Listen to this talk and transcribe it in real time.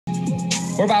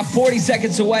We're about 40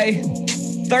 seconds away,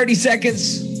 30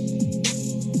 seconds.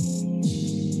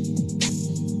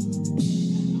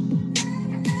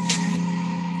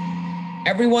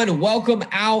 Everyone, welcome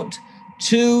out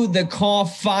to the call.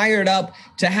 Fired up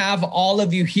to have all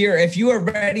of you here. If you are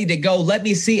ready to go, let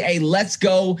me see a let's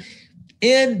go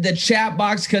in the chat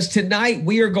box, because tonight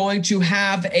we are going to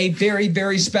have a very,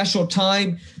 very special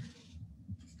time.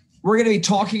 We're going to be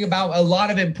talking about a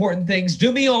lot of important things.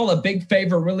 Do me all a big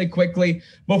favor really quickly.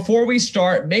 Before we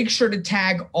start, make sure to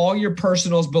tag all your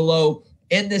personals below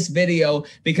in this video,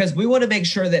 because we want to make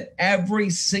sure that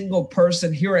every single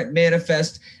person here at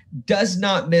Manifest does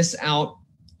not miss out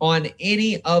on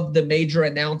any of the major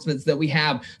announcements that we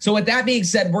have. So with that being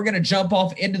said, we're going to jump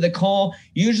off into the call.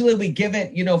 Usually we give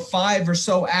it, 5 or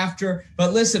so after,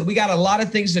 but listen, we got a lot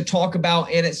of things to talk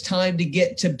about and it's time to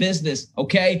get to business.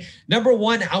 Okay. Number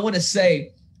one, I want to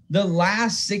say the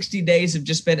last 60 days have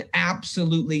just been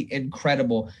absolutely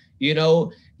incredible.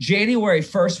 January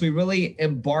 1st, we really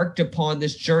embarked upon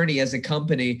this journey as a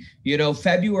company.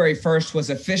 February 1st was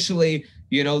officially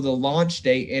the launch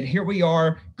date. And here we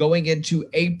are going into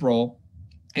April.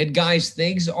 And guys,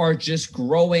 things are just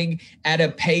growing at a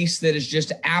pace that is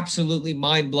just absolutely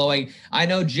mind-blowing. I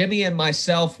know Jimmy and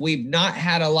myself, we've not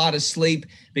had a lot of sleep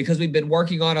because we've been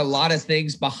working on a lot of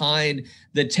things behind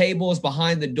the tables,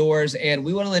 behind the doors. And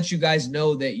we want to let you guys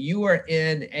know that you are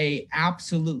in a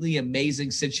absolutely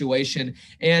amazing situation.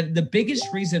 And the biggest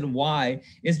reason why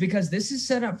is because this is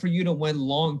set up for you to win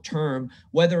long-term,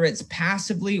 whether it's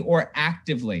passively or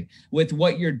actively with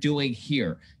what you're doing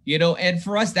here. And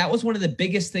for us, that was one of the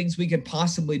biggest things we could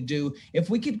possibly do. If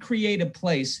we could create a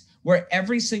place where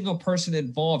every single person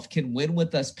involved can win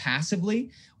with us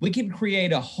passively, we can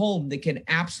create a home that can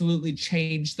absolutely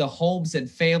change the homes and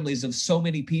families of so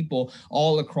many people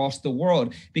all across the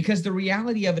world. Because the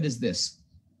reality of it is this: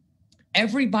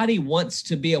 everybody wants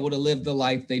to be able to live the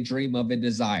life they dream of and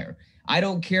desire. I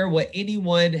don't care what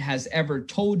anyone has ever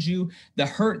told you, the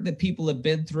hurt that people have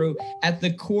been through. At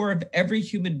the core of every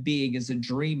human being is a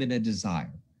dream and a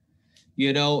desire.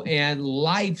 And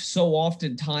life so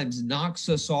oftentimes knocks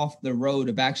us off the road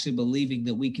of actually believing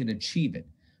that we can achieve it,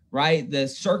 right? The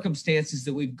circumstances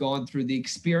that we've gone through, the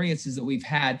experiences that we've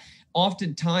had,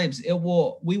 oftentimes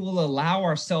we will allow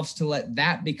ourselves to let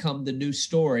that become the new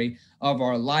story of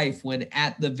our life, when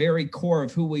at the very core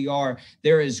of who we are,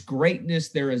 there is greatness,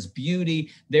 there is beauty,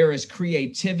 there is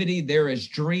creativity, there is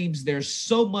dreams. There's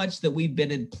so much that we've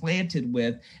been implanted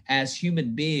with as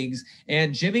human beings.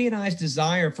 And Jimmy and I's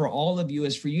desire for all of you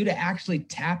is for you to actually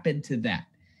tap into that.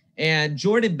 And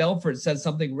Jordan Belfort said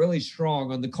something really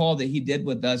strong on the call that he did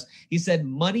with us. He said,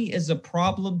 money is a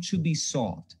problem to be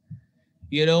solved.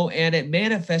 And at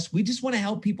Manifest, we just want to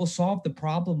help people solve the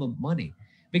problem of money.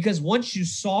 Because once you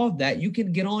solve that, you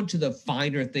can get on to the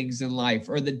finer things in life,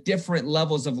 or the different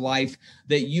levels of life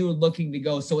that you're looking to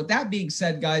go. So with that being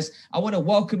said, guys, I want to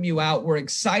welcome you out. We're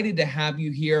excited to have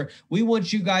you here. We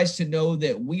want you guys to know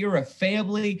that we are a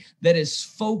family that is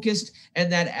focused, and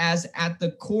that as at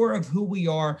the core of who we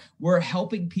are, we're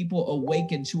helping people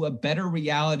awaken to a better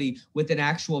reality with an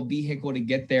actual vehicle to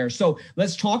get there. So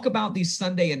let's talk about these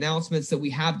Sunday announcements that we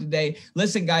have today.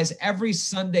 Listen, guys, every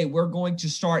Sunday we're going to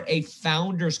start a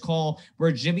founder call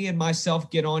where Jimmy and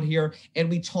myself get on here and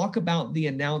we talk about the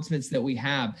announcements that we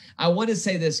have. I want to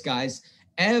say this, guys.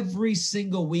 Every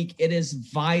single week, it is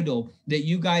vital that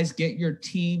you guys get your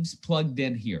teams plugged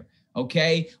in here.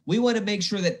 Okay, we want to make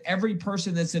sure that every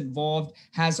person that's involved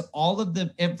has all of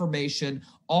the information,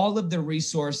 all of the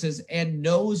resources, and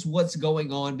knows what's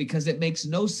going on, because it makes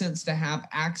no sense to have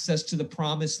access to the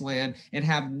promised land and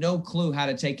have no clue how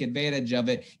to take advantage of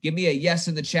it. Give me a yes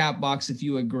in the chat box if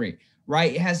you agree.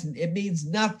 Right? It means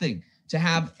nothing to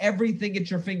have everything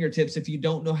at your fingertips if you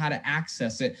don't know how to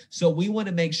access it. So we want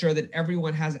to make sure that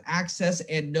everyone has access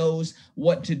and knows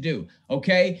what to do.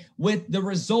 Okay. With the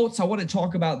results, I want to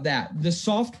talk about that. The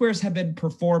softwares have been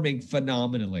performing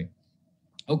phenomenally.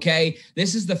 Okay,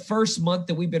 this is the first month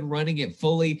that we've been running it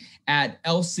fully at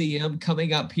LCM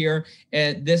coming up here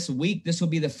this week. This will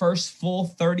be the first full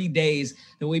 30 days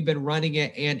that we've been running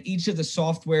it. And each of the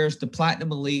softwares, the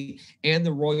Platinum Elite and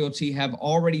the Royalty, have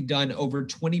already done over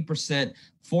 20%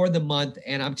 for the month.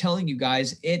 And I'm telling you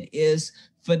guys, it is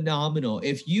phenomenal.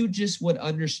 If you just would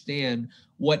understand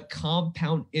what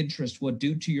compound interest will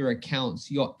do to your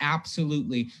accounts, you'll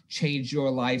absolutely change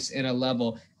your lives in a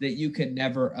level that you can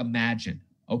never imagine.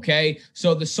 Okay,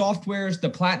 so the softwares, the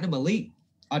Platinum Elite,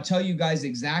 I'll tell you guys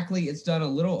exactly, it's done a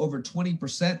little over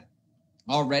 20%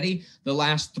 already. The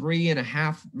last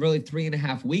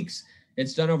 3.5 weeks,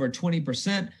 it's done over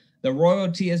 20%. The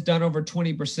Royalty has done over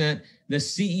 20%. The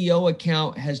CEO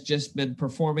account has just been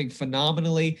performing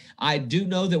phenomenally. I do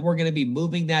know that we're going to be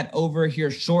moving that over here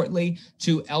shortly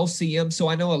to LCM. So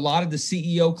I know a lot of the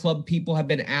CEO Club people have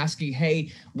been asking,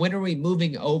 hey, when are we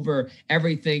moving over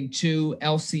everything to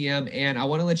LCM? And I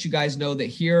want to let you guys know that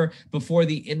here before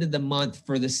the end of the month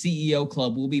for the CEO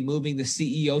Club, we'll be moving the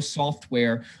CEO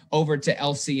software over to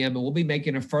LCM, and we'll be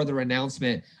making a further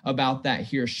announcement about that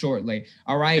here shortly.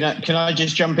 All right. Can I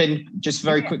just jump in just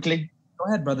very quickly? Go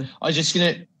ahead, brother. I was just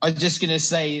gonna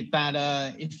say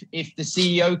that if the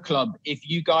CEO Club, if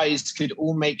you guys could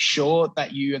all make sure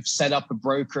that you have set up a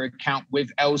broker account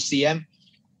with LCM,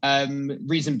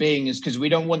 reason being is because we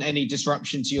don't want any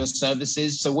disruption to your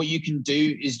services. So what you can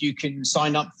do is you can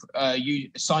sign up,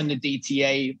 you sign the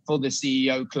DTA for the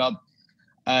CEO Club.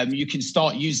 You can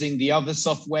start using the other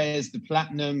softwares, the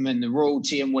Platinum and the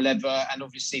Royalty and whatever. And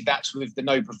obviously that's with the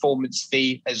no performance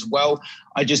fee as well.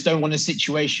 I just don't want a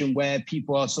situation where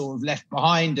people are sort of left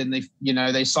behind and they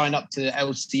sign up to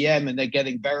LCM and they're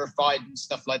getting verified and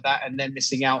stuff like that, and they're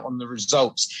missing out on the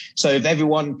results. So if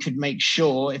everyone could make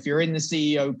sure, if you're in the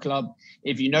CEO Club,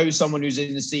 if you know someone who's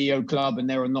in the CEO Club and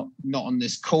they're not on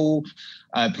this call,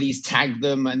 please tag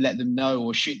them and let them know,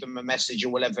 or shoot them a message or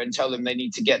whatever and tell them they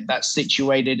need to get that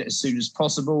situated as soon as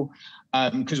possible,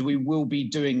 because we will be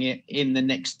doing it in the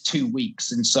next 2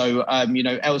 weeks. And so,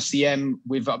 LCM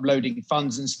with uploading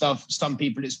funds and stuff, some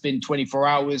people it's been 24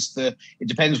 hours. It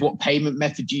depends what payment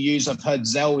method you use. I've heard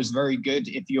Zelle is very good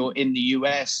if you're in the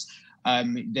US.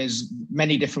 There's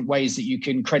many different ways that you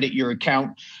can credit your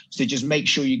account. So just make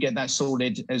sure you get that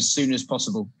sorted as soon as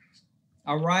possible.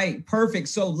 All right, perfect.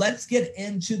 So let's get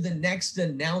into the next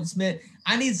announcement.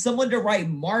 I need someone to write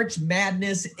March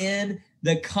Madness in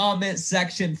the comment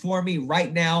section for me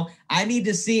right now. I need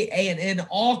to see in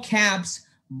all caps,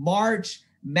 March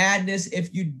Madness.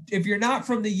 If you're not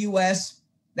from the US,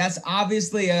 that's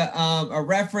obviously a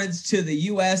reference to the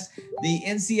U.S. The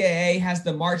NCAA has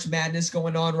the March Madness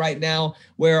going on right now,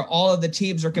 where all of the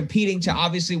teams are competing to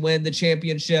obviously win the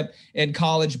championship in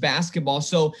college basketball.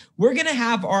 So we're going to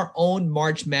have our own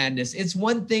March Madness. It's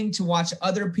one thing to watch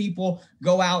other people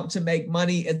go out to make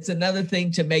money. It's another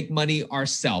thing to make money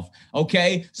ourselves.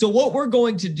 Okay. So what we're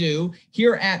going to do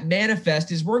here at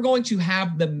Manifest is we're going to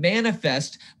have the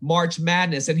Manifest March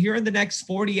Madness. And here in the next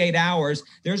 48 hours,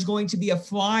 there's going to be a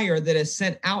flyer that is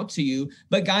sent out to you.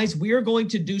 But guys, we are going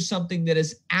to do something that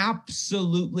is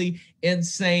absolutely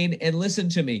insane. And listen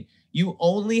to me, you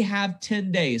only have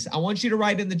 10 days. I want you to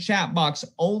write in the chat box,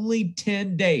 only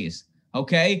 10 days.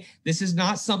 Okay. This is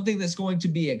not something that's going to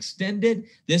be extended.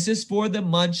 This is for the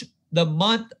month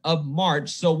of March.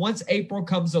 So once April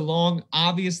comes along,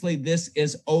 obviously this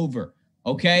is over.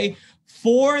 Okay.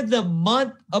 For the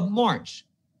month of March,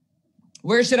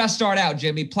 where should I start out,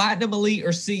 Jimmy? Platinum, Elite,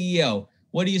 or CEO?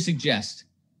 What do you suggest?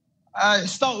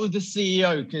 Start with the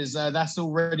CEO, because that's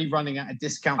already running at a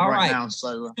discount right now.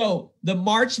 So the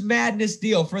March Madness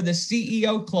deal for the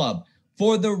CEO Club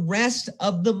for the rest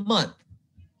of the month,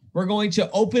 we're going to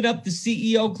open up the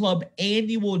CEO Club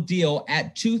annual deal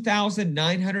at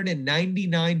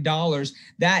 $2,999.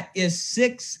 That is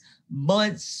 6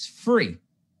 months free.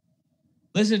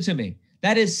 Listen to me.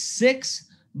 That is 6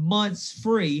 months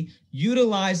free,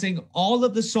 utilizing all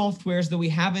of the softwares that we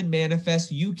have in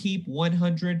Manifest. You keep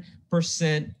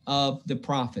 100% of the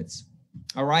profits.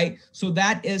 All right. So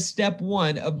that is step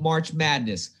one of March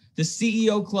Madness. The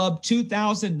CEO Club,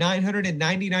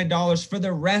 $2,999 for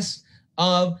the rest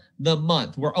of the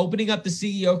month. We're opening up the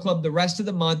CEO Club the rest of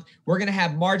the month. We're going to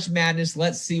have March Madness.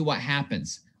 Let's see what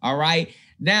happens. All right.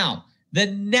 Now, the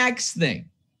next thing,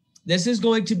 this is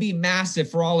going to be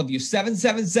massive for all of you.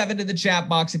 777 in the chat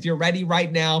box if you're ready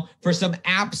right now for some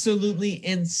absolutely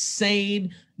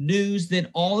insane news that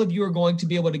all of you are going to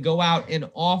be able to go out and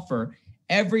offer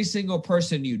every single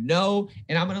person you know.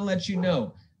 And I'm going to let you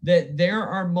know that there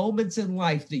are moments in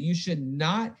life that you should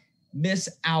not miss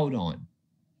out on.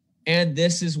 And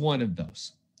this is one of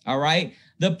those. All right.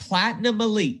 The Platinum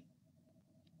Elite,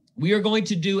 we are going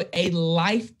to do a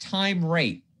lifetime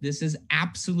rate. This is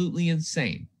absolutely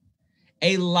insane.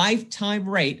 A lifetime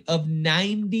rate of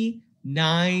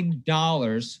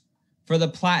 $99 for the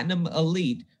Platinum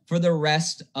Elite for the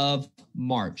rest of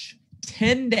March.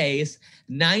 10 days,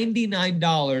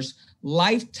 $99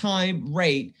 lifetime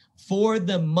rate for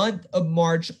the month of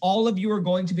March. All of you are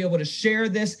going to be able to share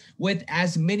this with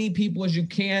as many people as you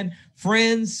can.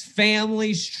 Friends,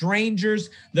 family, strangers,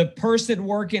 the person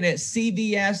working at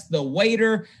CVS, the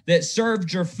waiter that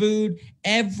served your food.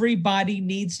 Everybody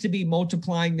needs to be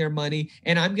multiplying their money.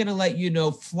 And I'm going to let you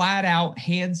know flat out,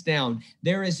 hands down,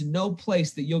 there is no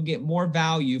place that you'll get more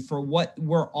value for what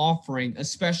we're offering,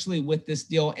 especially with this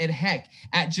deal. And heck,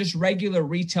 at just regular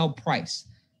retail price.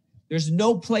 There's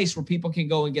no place where people can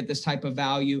go and get this type of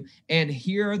value. And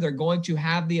here they're going to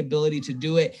have the ability to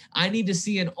do it. I need to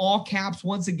see in all caps,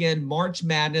 once again, March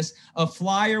Madness. A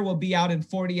flyer will be out in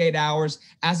 48 hours.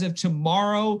 As of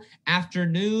tomorrow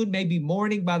afternoon, maybe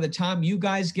morning, by the time you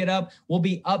guys get up, we'll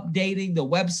be updating the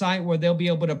website where they'll be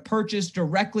able to purchase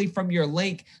directly from your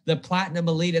link, the Platinum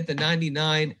Elite at the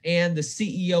 99, and the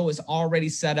CEO is already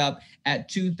set up at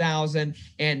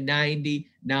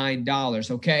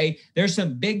 $2,099. Okay, there's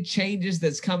some big changes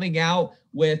that's coming out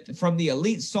from the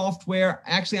Elite software.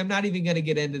 Actually, I'm not even going to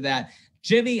get into that.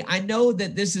 Jimmy, I know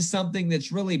that this is something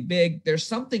that's really big. There's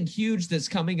something huge that's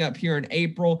coming up here in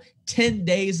April. 10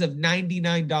 days of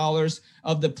 $99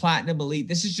 of the Platinum Elite.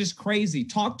 This is just crazy.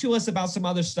 Talk to us about some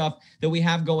other stuff that we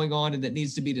have going on and that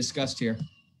needs to be discussed here.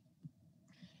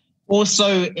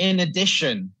 Also, in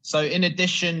addition to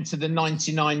the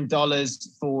 $99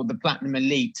 for the Platinum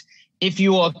Elite, if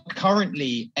you are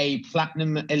currently a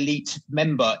Platinum Elite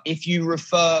member, if you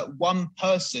refer one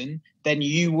person, then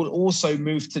you will also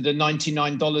move to the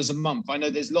 $99 a month. I know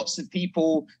there's lots of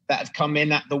people that have come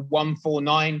in at the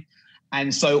 $149.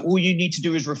 And so all you need to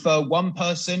do is refer one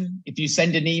person. If you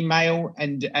send an email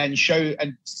and share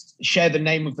the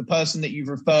name of the person that you've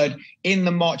referred in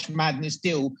the March Madness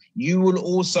deal, you will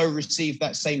also receive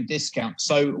that same discount.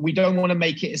 So we don't want to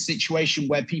make it a situation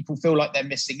where people feel like they're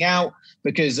missing out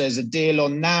because there's a deal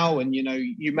on now and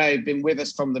you may have been with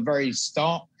us from the very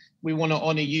start. We want to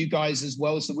honor you guys as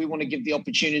well. So we want to give the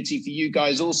opportunity for you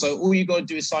guys also. All you got to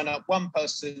do is sign up one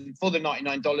person for the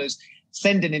 $99,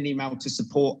 send in an email to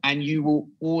support, and you will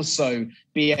also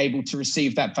be able to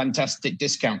receive that fantastic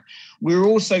discount. We're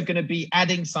also going to be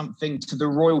adding something to the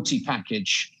royalty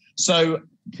package. So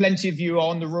plenty of you are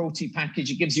on the royalty package.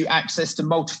 It gives you access to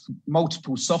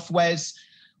multiple softwares.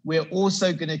 We're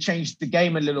also going to change the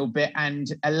game a little bit and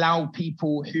allow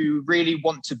people who really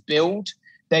want to build.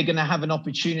 They're going to have an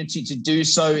opportunity to do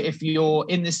so. If you're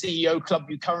in the CEO Club,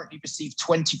 you currently receive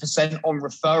 20% on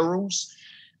referrals.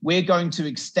 We're going to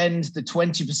extend the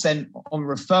 20% on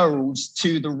referrals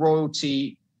to the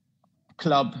Royalty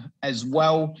Club as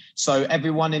well. So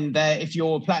everyone in there, if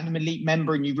you're a Platinum Elite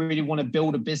member and you really want to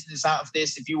build a business out of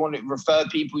this, if you want to refer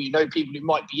people, people who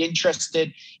might be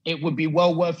interested, it would be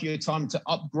well worth your time to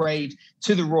upgrade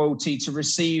to the Royalty to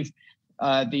receive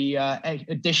the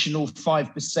additional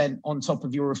 5% on top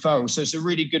of your referral. So it's a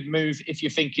really good move if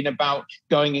you're thinking about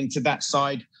going into that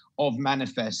side of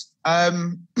Manifest.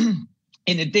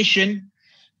 In addition,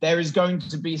 there is going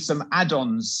to be some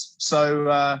add-ons.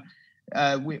 So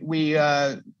we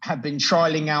have been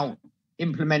trialing out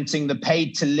implementing the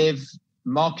paid to live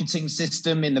marketing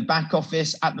system in the back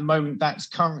office. At the moment, that's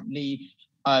currently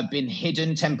been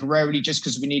hidden temporarily just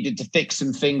because we needed to fix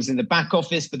some things in the back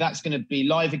office, but that's going to be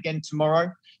live again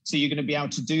tomorrow. So you're going to be able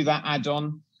to do that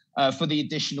add-on for the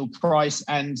additional price.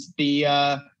 And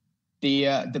the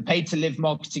pay to live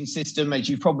marketing system, as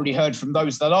you've probably heard from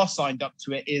those that are signed up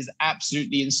to it, is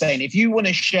absolutely insane. If you want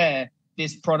to share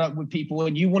this product with people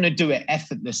and you want to do it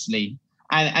effortlessly,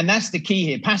 and that's the key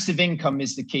here. Passive income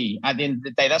is the key. At the end of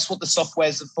the day, that's what the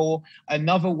softwares are for.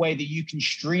 Another way that you can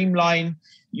streamline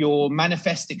your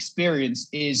Manifest experience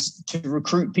is to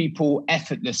recruit people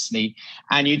effortlessly.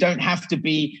 And you don't have to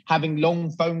be having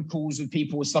long phone calls with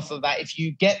people or stuff like that. If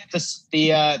you get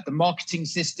the marketing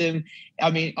system,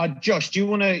 Josh, do you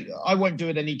want to, I won't do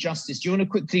it any justice. Do you want to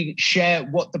quickly share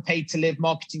what the pay to live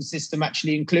marketing system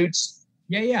actually includes?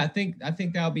 Yeah. I think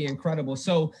that'll be incredible.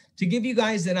 So to give you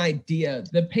guys an idea,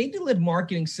 the pay to live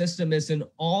marketing system is an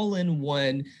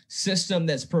all-in-one system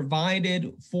that's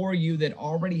provided for you that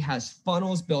already has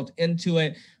funnels built into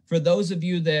it. For those of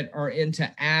you that are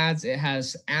into ads, it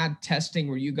has ad testing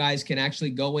where you guys can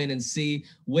actually go in and see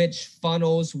which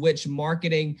funnels, which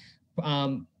marketing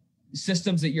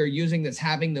systems that you're using that's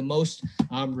having the most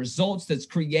results, that's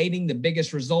creating the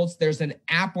biggest results. There's an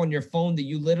app on your phone that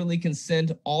you literally can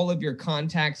send all of your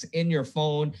contacts in your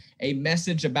phone a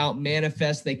message about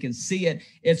Manifest. They can see it.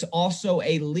 It's also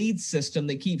a lead system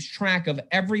that keeps track of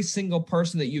every single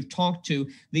person that you've talked to,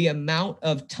 the amount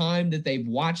of time that they've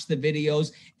watched the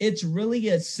videos. It's really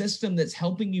a system that's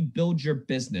helping you build your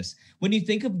business. When you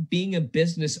think of being a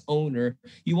business owner,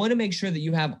 you want to make sure that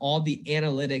you have all the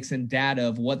analytics and data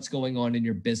of what's going going on in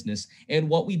your business. And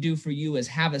what we do for you is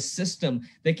have a system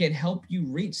that can help you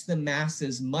reach the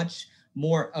masses much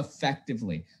more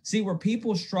effectively. See, where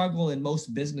people struggle in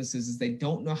most businesses is they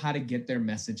don't know how to get their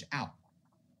message out,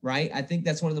 right? I think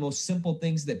that's one of the most simple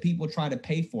things that people try to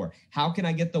pay for. How can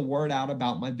I get the word out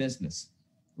about my business,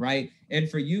 right?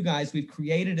 And for you guys, we've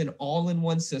created an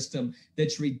all-in-one system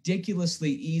that's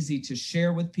ridiculously easy to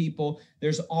share with people.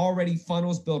 There's already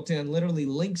funnels built in, literally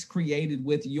links created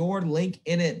with your link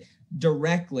in it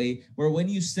directly, where when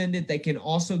you send it, they can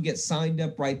also get signed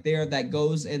up right there. That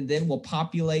goes and then will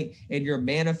populate in your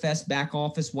manifest back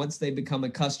office once they become a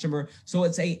customer. So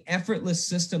it's a effortless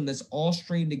system that's all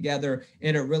streamed together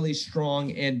in a really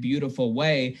strong and beautiful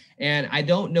way. And I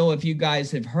don't know if you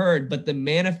guys have heard, but the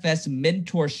manifest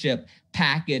mentorship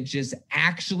package is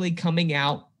actually coming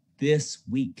out this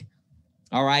week.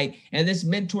 All right. And this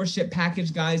mentorship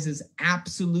package, guys, is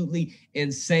absolutely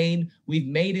insane. We've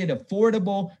made it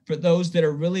affordable for those that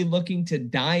are really looking to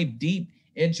dive deep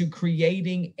into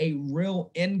creating a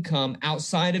real income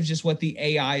outside of just what the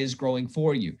AI is growing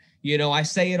for you. You know, I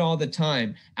say it all the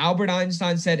time. Albert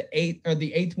Einstein said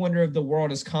the eighth wonder of the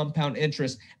world is compound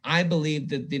interest. I believe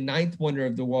that the ninth wonder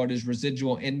of the world is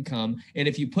residual income. And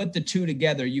if you put the two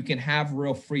together, you can have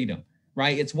real freedom.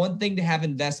 Right? It's one thing to have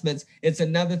investments. It's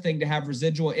another thing to have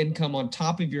residual income on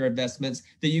top of your investments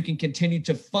that you can continue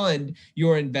to fund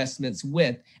your investments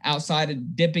with outside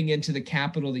of dipping into the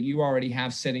capital that you already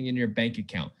have sitting in your bank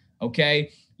account.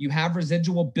 Okay. You have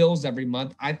residual bills every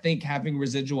month. I think having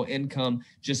residual income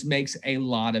just makes a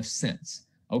lot of sense.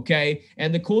 Okay.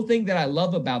 And the cool thing that I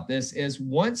love about this is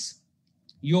once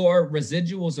your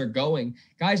residuals are going,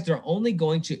 guys, they're only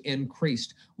going to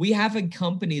increase. We have a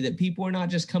company that people are not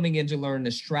just coming in to learn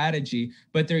a strategy,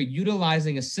 but they're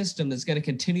utilizing a system that's going to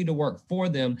continue to work for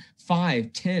them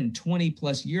 5, 10, 20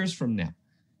 plus years from now.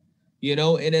 You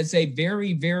know, and it's a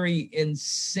very, very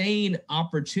insane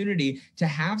opportunity to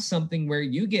have something where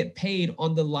you get paid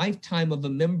on the lifetime of a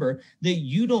member that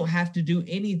you don't have to do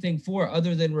anything for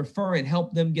other than refer and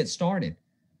help them get started.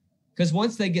 Because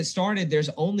once they get started, there's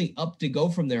only up to go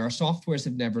from there. Our softwares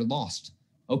have never lost.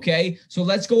 Okay, so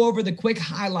let's go over the quick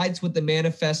highlights with the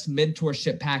Manifest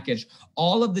Mentorship Package.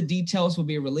 All of the details will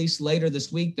be released later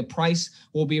this week. The price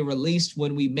will be released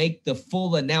when we make the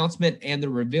full announcement and the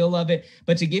reveal of it.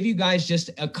 But to give you guys just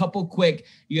a couple quick,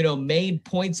 main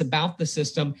points about the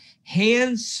system,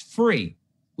 hands-free.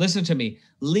 Listen to me.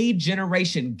 Lead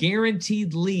generation,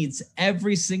 guaranteed leads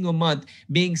every single month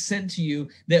being sent to you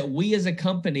that we as a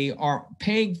company are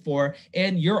paying for,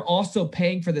 and you're also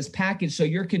paying for this package, so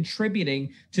you're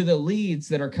contributing to the leads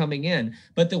that are coming in.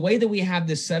 But the way that we have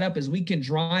this set up is we can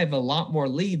drive a lot more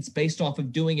leads based off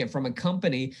of doing it from a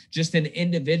company, just an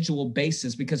individual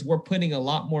basis, because we're putting a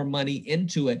lot more money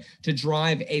into it to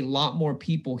drive a lot more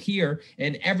people here,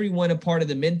 and everyone a part of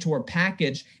the mentor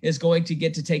package is going to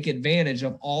get to take advantage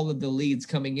of all of the leads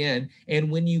coming in. And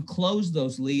when you close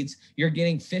those leads, you're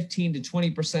getting 15 to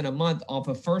 20% a month off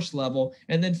of first level,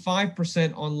 and then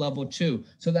 5% on level 2.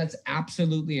 So that's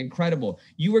absolutely incredible.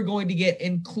 You are going to get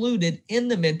included in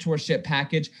the mentorship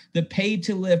package the Paid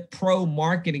to Live Pro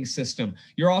marketing system.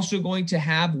 You're also going to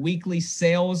have weekly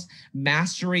sales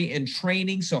mastery and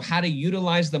training, so how to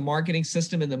utilize the marketing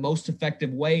system in the most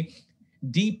effective way.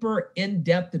 Deeper,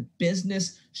 in-depth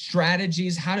business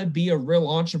strategies, how to be a real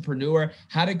entrepreneur,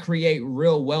 how to create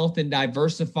real wealth and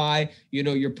diversify,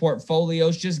 your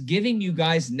portfolios, just giving you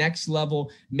guys next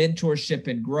level mentorship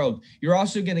and growth. You're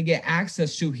also going to get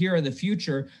access to, here in the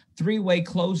future, 3-way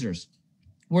closers.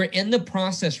 We're in the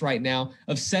process right now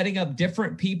of setting up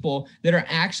different people that are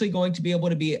actually going to be able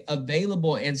to be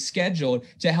available and scheduled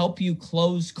to help you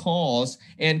close calls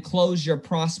and close your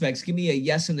prospects. Give me a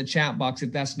yes in the chat box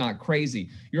if that's not crazy.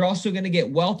 You're also going to get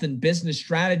wealth and business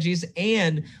strategies,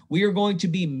 and we are going to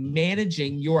be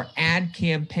managing your ad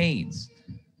campaigns.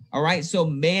 All right, so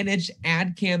manage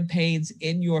ad campaigns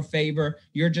in your favor.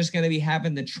 You're just going to be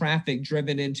having the traffic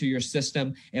driven into your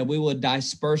system, and we will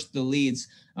disperse the leads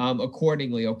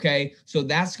accordingly, okay? So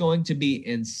that's going to be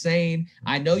insane.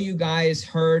 I know you guys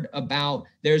heard about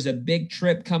there's a big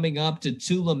trip coming up to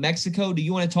Tula, Mexico. Do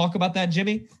you want to talk about that,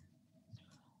 Jimmy?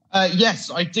 Yes,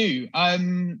 I do.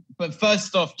 But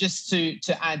first off, just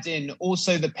to add in,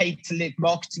 also the Paid to Live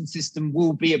marketing system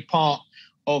will be a part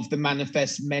of the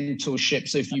Manifest Mentorship.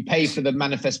 So if you pay for the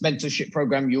Manifest Mentorship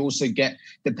program, you also get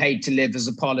the Paid to Live as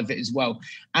a part of it as well.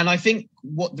 And I think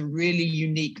what the really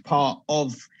unique part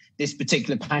of this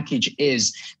particular package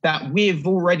is that we've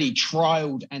already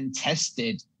trialed and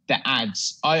tested the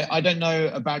ads. I don't know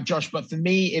about Josh, but for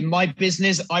me, in my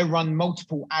business, I run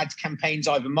multiple ad campaigns.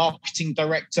 I have a marketing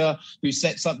director who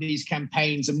sets up these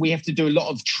campaigns, and we have to do a lot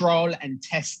of trial and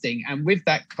testing. And with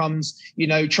that comes, you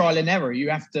know, trial and error. You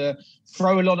have to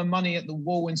throw a lot of money at the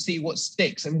wall and see what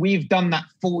sticks. And we've done that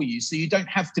for you. So you don't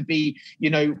have to be, you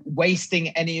know, wasting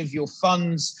any of your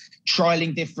funds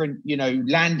trialing different, you know,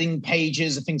 landing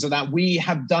pages and things like that. We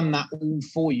have done that all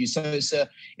for you. So it's a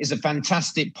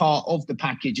fantastic part of the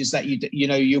package, is that you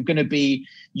know, you're going to be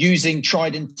using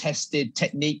tried and tested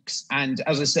techniques. And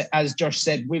as I said, as Josh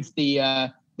said, with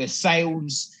the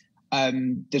sales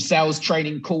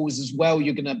training calls as well,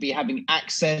 you're going to be having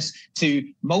access to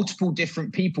multiple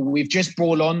different people. We've just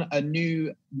brought on a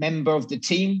new member of the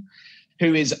team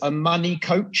who is a money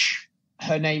coach.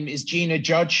 Her name is Gina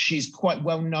Judge. She's quite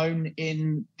well known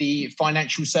in the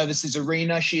financial services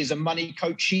arena. She is a money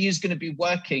coach. She is going to be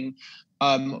working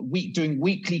doing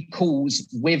weekly calls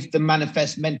with the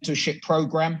Manifest Mentorship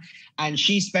Program. And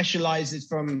she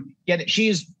specializes she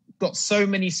has got so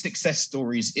many success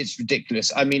stories. It's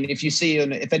ridiculous. I mean, if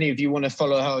any of you want to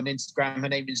follow her on Instagram, her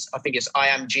name is, I think it's I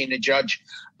am Gina Judge.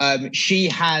 She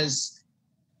has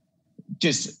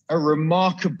just a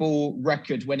remarkable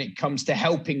record when it comes to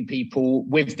helping people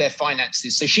with their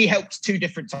finances. So she helps two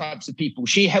different types of people.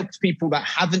 She helps people that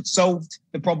haven't solved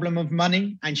the problem of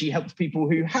money, and she helps people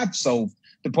who have solved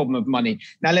the problem of money.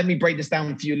 Now, let me break this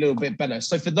down for you a little bit better.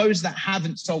 So for those that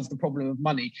haven't solved the problem of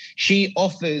money, she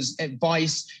offers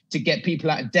advice to get people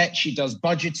out of debt. She does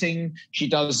budgeting. She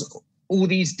does all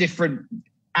these different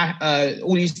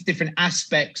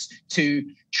aspects to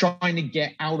trying to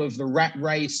get out of the rat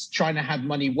race, trying to have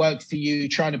money work for you,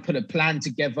 trying to put a plan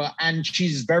together. And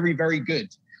she's very, very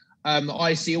good.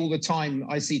 I see all the time,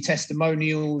 I see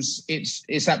testimonials.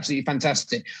 It's absolutely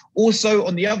fantastic. Also,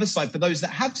 on the other side, for those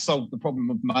that have solved the problem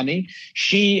of money,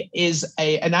 she is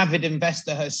an avid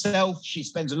investor herself. She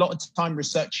spends a lot of time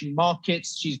researching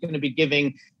markets. She's going to be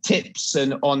giving tips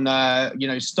and on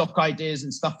stock ideas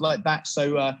and stuff like that.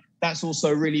 So that's also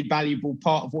a really valuable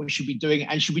part of what she'll be doing.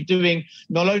 And she'll be doing,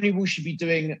 not only will she be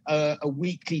doing a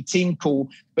weekly team call,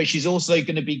 but she's also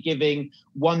going to be giving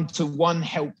one-to-one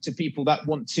help to people that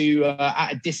want to,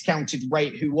 at a discounted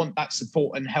rate, who want that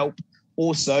support and help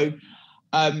also.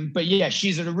 But yeah,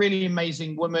 she's a really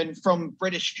amazing woman from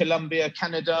British Columbia,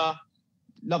 Canada.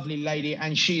 Lovely lady,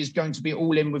 and she's going to be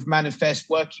all in with Manifest,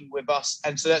 working with us.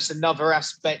 And so that's another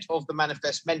aspect of the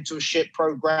Manifest Mentorship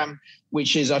Program,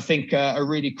 which is, I think, a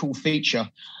really cool feature.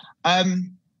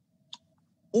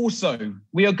 Also,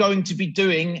 we are going to be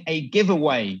doing a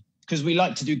giveaway, because we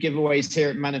like to do giveaways here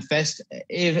at Manifest.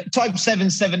 Type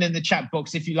 77 in the chat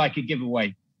box if you like a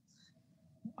giveaway.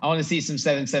 I want to see some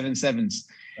 777s.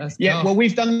 Yeah, well,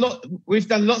 we've done lots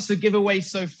of giveaways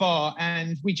so far,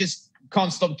 and we just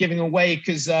can't stop giving away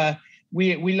because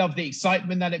we love the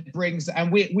excitement that it brings, and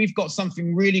we've got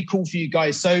something really cool for you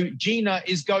guys. So Gina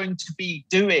is going to be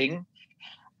doing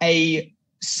a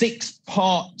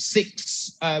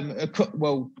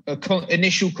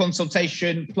initial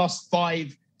consultation plus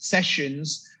 5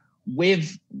 sessions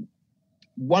with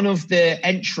one of the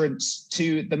entrants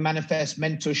to the Manifest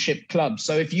Mentorship Club.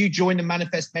 So if you join the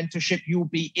Manifest Mentorship, you'll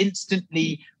be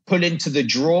instantly put into the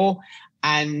draw,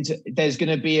 and there's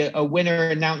going to be a winner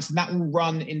announced, and that will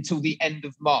run until the end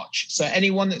of March. So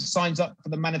anyone that signs up for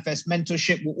the Manifest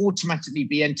Mentorship will automatically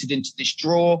be entered into this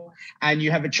draw, and you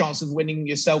have a chance of winning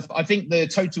yourself. I think the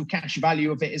total cash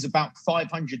value of it is about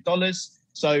 $500.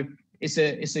 So it's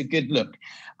a good look.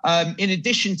 In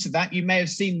addition to that, you may have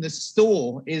seen the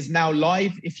store is now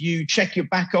live. If you check your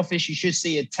back office, you should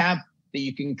see a tab that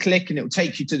you can click, and it will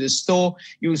take you to the store.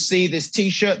 You'll see this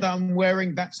t-shirt that I'm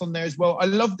wearing. That's on there as well. I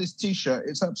love this t-shirt.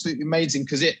 It's absolutely amazing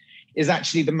because it is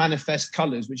actually the Manifest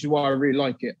colors, which is why I really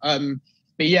like it.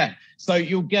 But yeah, so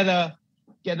you'll get a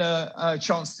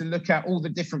chance to look at all the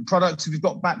different products we've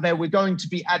got back there. We're going to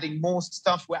be adding more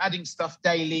stuff. We're adding stuff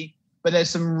daily, but there's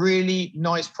some really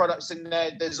nice products in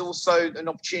there. There's also an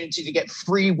opportunity to get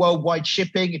free worldwide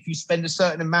shipping. If you spend a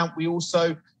certain amount, we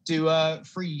also do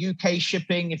free UK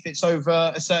shipping if it's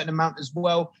over a certain amount as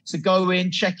well. So go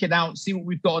in, check it out, see what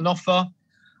we've got on offer.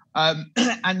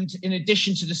 And in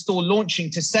addition to the store launching,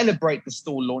 to celebrate the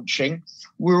store launching,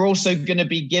 we're also going to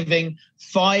be giving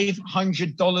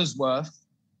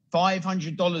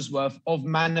 $500 worth of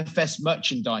Manifest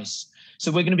merchandise.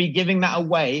 So we're going to be giving that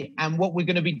away. And what we're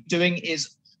going to be doing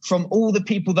is, from all the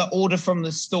people that order from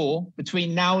the store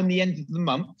between now and the end of the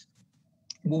month,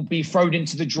 will be thrown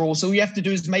into the draw. So all you have to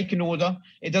do is make an order.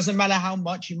 It doesn't matter how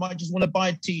much. You might just want to buy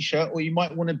a t-shirt, or you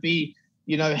might want to be,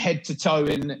 head to toe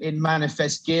in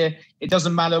manifest gear. It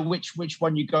doesn't matter which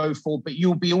one you go for, but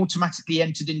you'll be automatically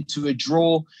entered into a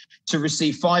draw to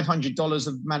receive $500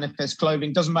 of manifest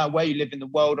clothing. Doesn't matter where you live in the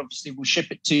world. Obviously, we'll ship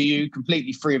it to you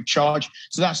completely free of charge.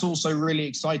 So that's also really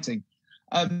exciting.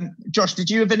 Josh, did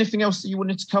you have anything else that you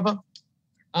wanted to cover?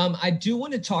 I do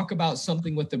want to talk about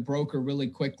something with the broker really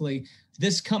quickly.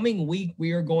 This coming week,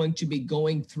 we are going to be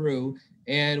going through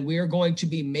and we are going to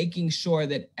be making sure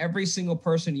that every single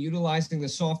person utilizing the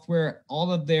software,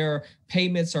 all of their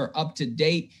payments are up to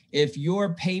date. If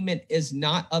your payment is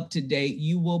not up to date,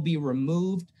 you will be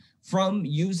removed from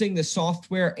using the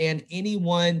software, and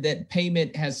anyone that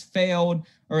payment has failed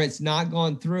or it's not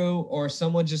gone through, or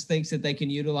someone just thinks that they can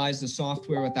utilize the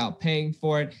software without paying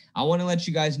for it, I want to let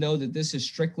you guys know that this is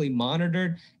strictly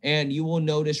monitored, and you will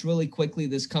notice really quickly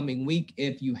this coming week,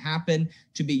 if you happen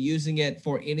to be using it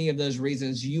for any of those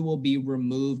reasons, you will be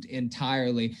removed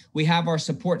entirely. We have our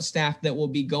support staff that will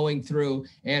be going through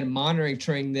and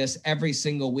monitoring this every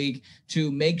single week to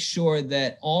make sure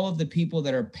that all of the people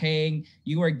that are paying,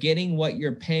 you are getting what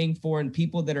you're paying for, and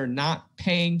people that are not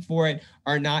paying for it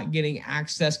are not getting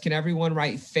access. Can everyone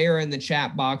write fair in the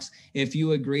chat box if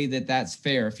you agree that that's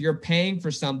fair? If you're paying for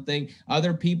something,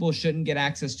 other people shouldn't get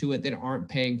access to it that aren't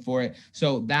paying for it.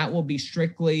 So that will be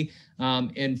strictly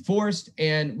enforced,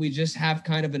 and we just have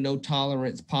kind of a no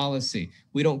tolerance policy.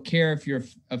 We don't care if you're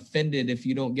offended if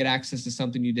you don't get access to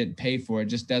something you didn't pay for. It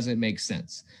just doesn't make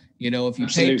sense. If you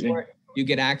pay for it, you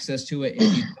get access to it.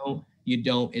 If you don't, you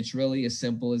don't. It's really as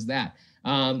simple as that.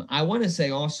 I want to say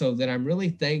also that I'm really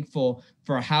thankful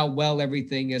for how well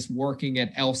everything is working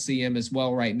at LCM as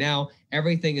well right now.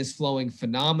 Everything is flowing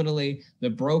phenomenally. The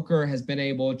broker has been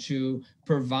able to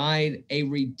provide a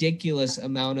ridiculous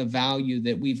amount of value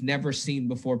that we've never seen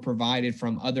before provided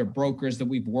from other brokers that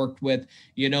we've worked with,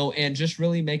 and just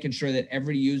really making sure that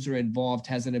every user involved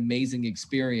has an amazing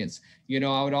experience.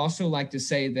 I would also like to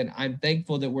say that I'm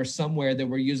thankful that we're somewhere that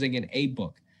we're using an A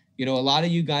book. A lot of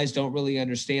you guys don't really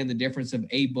understand the difference of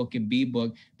A book and B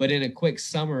book, but in a quick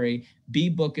summary, B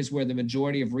book is where the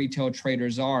majority of retail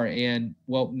traders are, and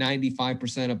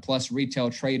 95% of plus retail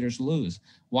traders lose.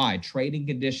 Why? Trading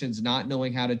conditions, not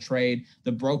knowing how to trade,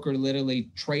 the broker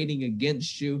literally trading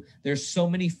against you. There's so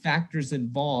many factors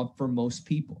involved for most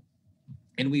people.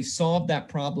 And we've solved that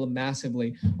problem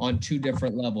massively on two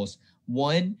different levels.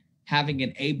 One, having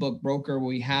an A-book broker where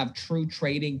we have true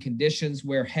trading conditions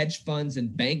where hedge funds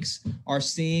and banks are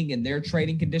seeing in their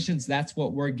trading conditions. That's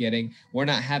what we're getting. We're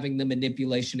not having the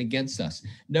manipulation against us.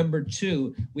 Number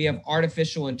two, we have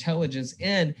artificial intelligence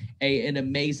in an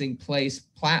amazing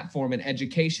platform and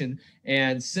education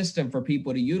and system for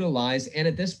people to utilize. And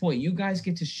at this point, you guys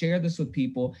get to share this with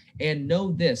people and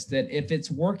know this, that if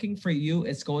it's working for you,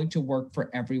 it's going to work for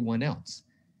everyone else,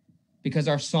 because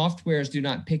our softwares do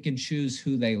not pick and choose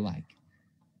who they like.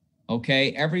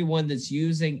 Okay, everyone that's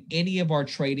using any of our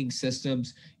trading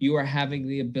systems, you are having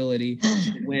the ability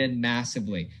to win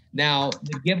massively. Now,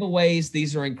 the giveaways,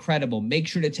 these are incredible. Make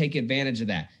sure to take advantage of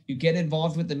that. You get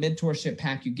involved with the mentorship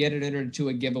pack, you get it entered into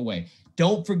a giveaway.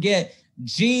 Don't forget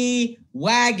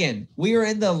G-Wagon. We are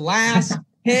in the last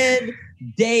 10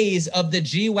 days of the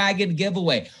G-Wagon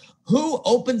giveaway. Who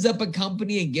opens up a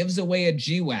company and gives away a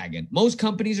G-Wagon? Most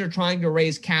companies are trying to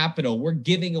raise capital. We're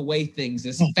giving away things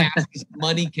as fast as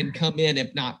money can come in,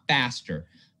 if not faster.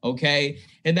 Okay.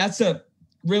 And that's a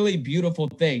really beautiful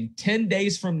thing. 10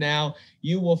 days from now,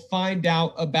 you will find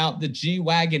out about the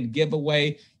G-Wagon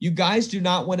giveaway. You guys do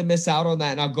not want to miss out on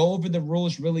that. And I'll go over the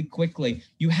rules really quickly.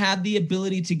 You have the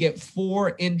ability to get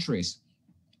 4 entries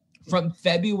from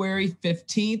February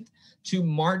 15th to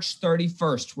March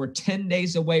 31st. We're 10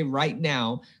 days away right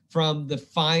now from the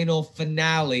final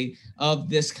finale of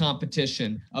this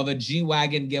competition of a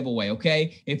G-Wagon giveaway,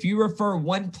 okay? If you refer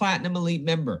 1 Platinum Elite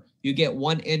member, you get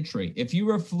 1 entry. If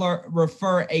you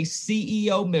refer a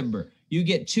CEO member, you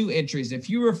get 2 entries. If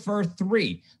you refer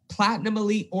 3 Platinum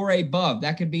Elite or above,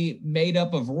 that could be made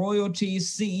up of royalties,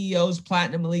 CEOs,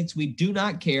 Platinum Elites, we do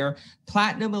not care.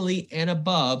 Platinum Elite and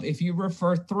above, if you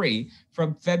refer 3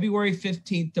 from February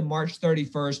 15th to March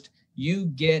 31st, you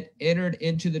get entered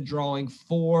into the drawing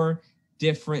 4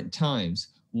 different times.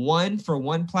 1 for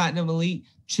 1 Platinum Elite,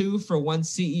 2 for 1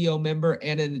 CEO member,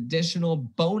 and an additional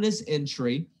bonus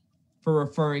entry for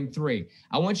referring 3.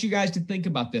 I want you guys to think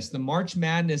about this. The March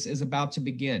Madness is about to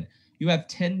begin. You have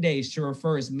 10 days to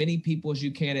refer as many people as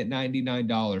you can at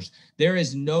 $99. There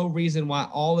is no reason why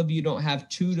all of you don't have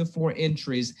 2 to 4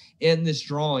 entries in this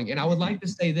drawing. And I would like to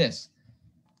say this.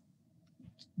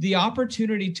 The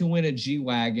opportunity to win a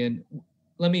G-Wagon,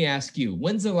 let me ask you,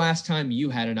 when's the last time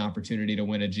you had an opportunity to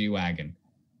win a G-Wagon?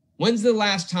 When's the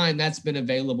last time that's been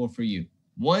available for you?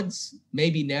 once,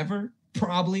 maybe never,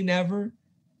 probably never.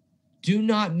 Do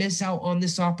not miss out on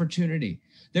this opportunity.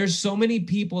 There's so many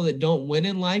people that don't win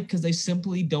in life because they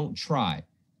simply don't try.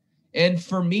 And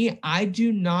for me, I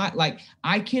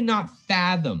cannot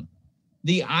fathom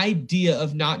the idea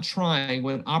of not trying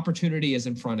when opportunity is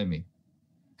in front of me.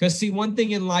 Because see, one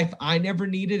thing in life I never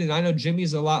needed, and I know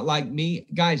Jimmy's a lot like me.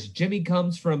 Guys, Jimmy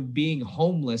comes from being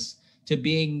homeless to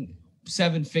being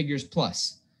 7 figures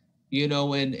plus,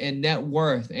 and net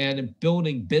worth and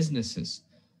building businesses.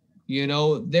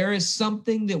 There is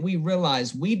something that we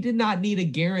realize we did not need a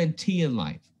guarantee in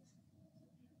life.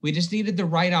 We just needed the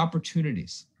right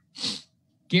opportunities.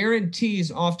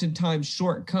 Guarantees oftentimes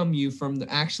shortcome you from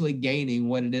actually gaining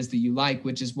what it is that you like,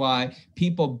 which is why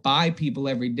people buy people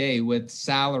every day with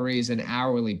salaries and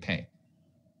hourly pay.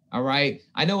 All right.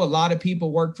 I know a lot of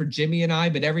people work for Jimmy and I,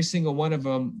 but every single one of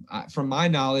them, from my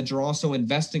knowledge, are also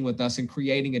investing with us and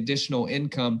creating additional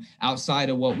income outside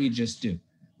of what we just do.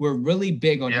 We're really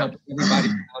big on helping everybody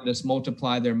around us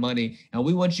multiply their money. And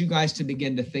we want you guys to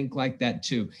begin to think like that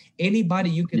too.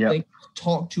 Anybody you can think,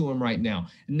 talk to them right now.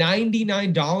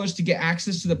 $99 to get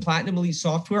access to the Platinum Elite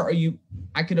software.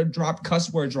 I could have dropped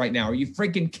cuss words right now. Are you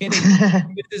freaking kidding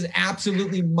me? This is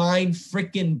absolutely mind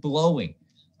freaking blowing.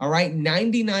 All right.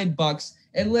 99 bucks.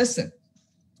 And listen,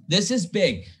 this is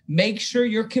big. Make sure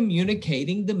you're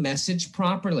communicating the message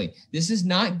properly. This is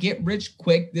not get rich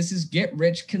quick. This is get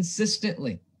rich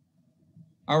consistently.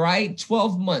 All right,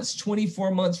 12 months,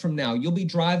 24 months from now, you'll be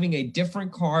driving a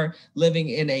different car, living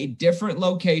in a different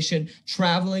location,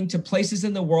 traveling to places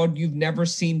in the world you've never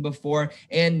seen before.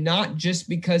 And not just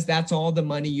because that's all the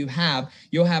money you have.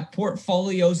 You'll have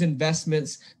portfolios,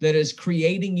 investments that is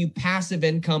creating you passive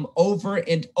income over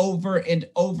and over and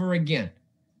over again.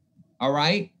 All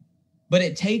right, but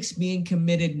it takes being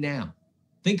committed now.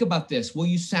 Think about this. Will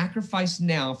you sacrifice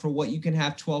now for what you can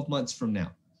have 12 months from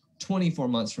now? 24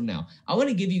 months from now? I want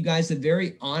to give you guys a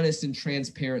very honest and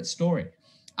transparent story.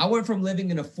 I went from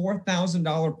living in a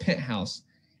 $4,000 penthouse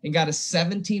and got a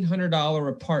 $1,700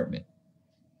 apartment.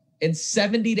 And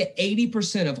 70 to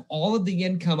 80% of all of the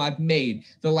income I've made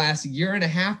the last year and a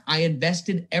half, I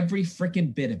invested every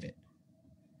freaking bit of it.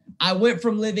 I went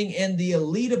from living in the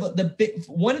elite of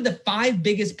one of the 5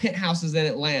 biggest penthouses in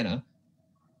Atlanta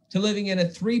to living in a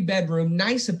 3-bedroom,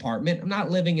 nice apartment. I'm not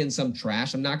living in some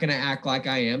trash. I'm not going to act like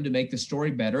I am to make the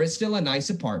story better. It's still a nice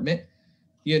apartment,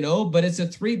 but it's a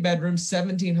 3-bedroom,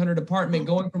 1,700 apartment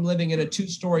going from living in a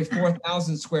 2-story,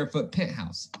 4,000 square foot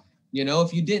penthouse.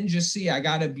 If you didn't just see, I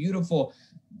got a beautiful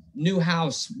new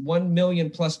house, $1 million+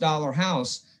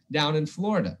 house down in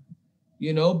Florida,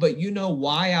 but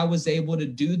why I was able to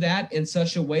do that in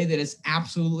such a way that it's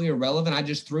absolutely irrelevant. I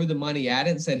just threw the money at it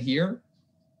and said, here.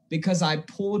 Because I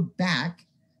pulled back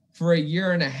for a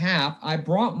year and a half. I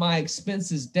brought my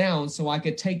expenses down so I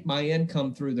could take my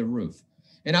income through the roof.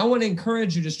 And I want to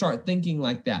encourage you to start thinking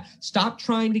like that. Stop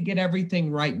trying to get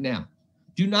everything right now.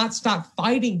 Do not stop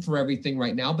fighting for everything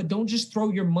right now, but don't just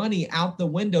throw your money out the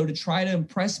window to try to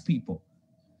impress people.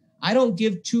 I don't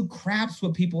give 2 craps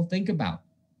what people think about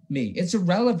me. It's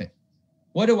irrelevant.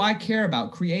 What do I care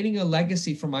about? Creating a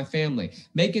legacy for my family,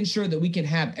 making sure that we can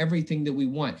have everything that we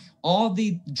want. All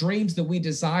the dreams that we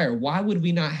desire, why would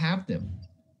we not have them?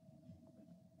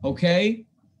 Okay?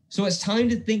 So it's time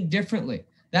to think differently.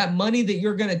 That money that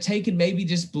you're going to take and maybe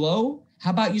just blow, how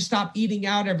about you stop eating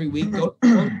out every week, go to the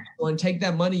grocery store and take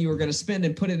that money you were going to spend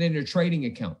and put it in your trading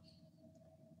account?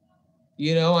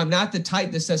 I'm not the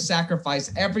type that says sacrifice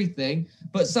everything,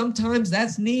 but sometimes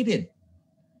that's needed.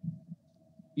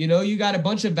 You got a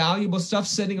bunch of valuable stuff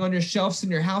sitting on your shelves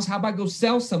in your house. How about go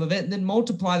sell some of it and then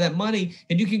multiply that money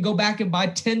and you can go back and buy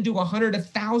 10 to 100,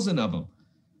 1,000 of them.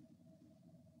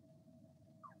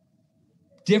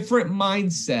 Different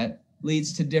mindset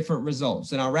leads to different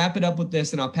results. And I'll wrap it up with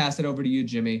this and I'll pass it over to you,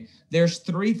 Jimmy. There's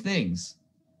 3 things.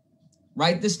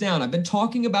 Write this down. I've been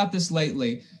talking about this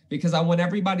lately because I want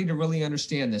everybody to really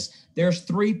understand this. There's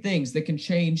 3 things that can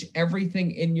change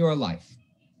everything in your life.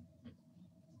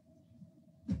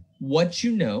 What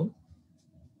you know,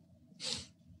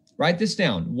 write this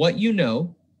down, what you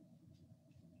know,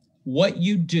 what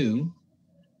you do,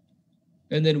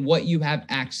 and then what you have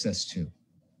access to.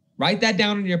 Write that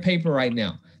down on your paper right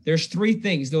now. There's 3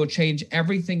 things that will change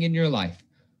everything in your life.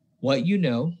 What you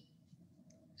know,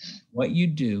 what you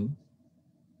do,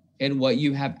 and what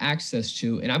you have access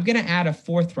to. And I'm going to add a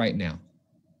 4th right now.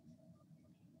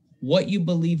 What you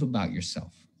believe about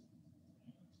yourself.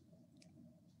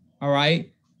 All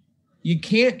right? You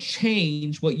can't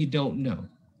change what you don't know.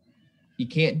 You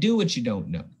can't do what you don't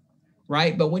know,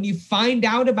 right? But when you find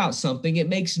out about something, it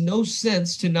makes no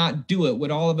sense to not do it. Would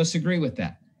all of us agree with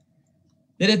that?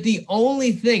 that if the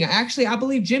only thing, actually, I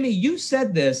believe, Jimmy, you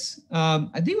said this, I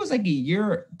think it was like a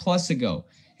year plus ago.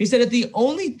 He said, if the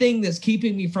only thing that's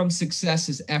keeping me from success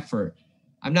is effort,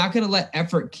 I'm not going to let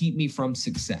effort keep me from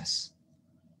success.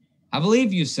 I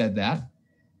believe you said that.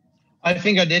 I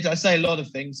think I did. I say a lot of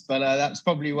things, but that's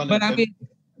probably one of them.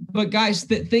 But guys,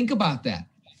 think about that.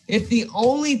 If the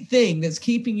only thing that's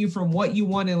keeping you from what you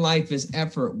want in life is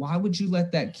effort, why would you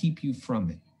let that keep you from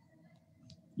it?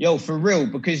 Yo, for real,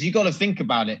 because you got to think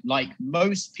about it. Like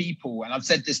most people, and I've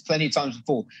said this plenty of times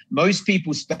before, most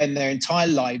people spend their entire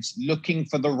lives looking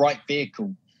for the right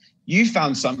vehicle. You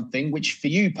found something which for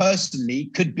you personally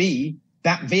could be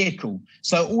that vehicle.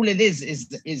 So all it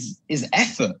is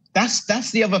effort.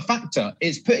 That's the other factor,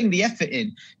 is putting the effort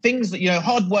in. Things that,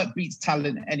 hard work beats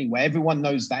talent anyway. Everyone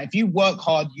knows that. If you work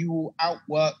hard, you will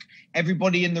outwork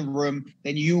everybody in the room,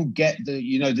 then you'll get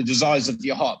the desires of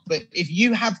your heart. But if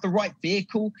you have the right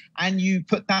vehicle and you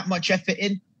put that much effort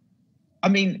in, I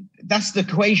mean, that's the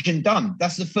equation done.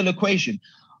 That's the full equation.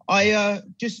 I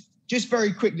just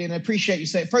very quickly, and I appreciate you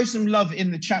saying, throw some love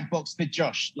in the chat box for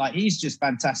Josh. Like, he's just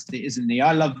fantastic, isn't he?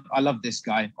 I love this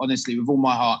guy, honestly, with all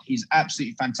my heart. He's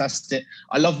absolutely fantastic.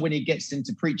 I love when he gets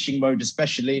into preaching mode,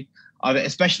 especially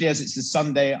as it's a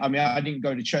Sunday. I mean, I didn't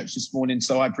go to church this morning,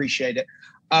 so I appreciate it.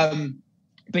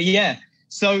 But yeah,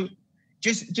 so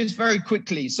just very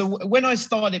quickly. So when I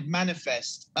started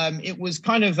Manifest, it was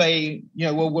kind of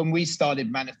when we started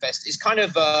Manifest, it's kind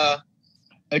of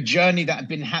a journey that had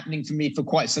been happening for me for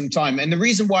quite some time. And the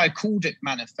reason why I called it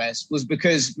Manifest was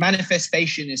because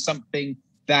manifestation is something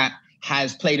that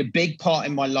has played a big part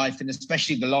in my life, and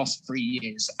especially the last 3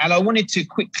 years. And I wanted to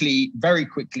very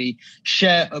quickly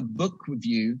share a book with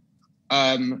you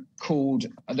called,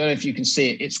 I don't know if you can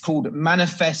see it, it's called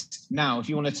Manifest Now. If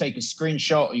you want to take a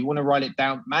screenshot or you want to write it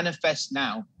down, Manifest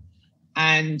Now.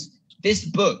 And this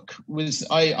book was,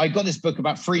 I got this book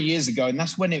about 3 years ago, and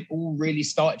that's when it all really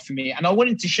started for me. And I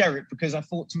wanted to share it because I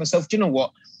thought to myself, do you know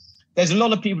what? There's a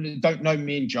lot of people that don't know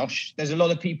me and Josh. There's a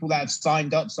lot of people that have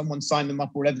signed up, someone signed them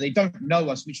up or whatever. They don't know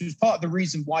us, which was part of the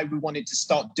reason why we wanted to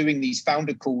start doing these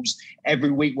founder calls every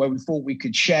week, where we thought we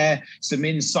could share some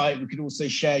insight. We could also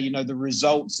share, the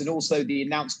results and also the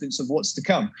announcements of what's to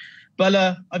come. But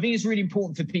I think it's really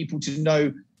important for people to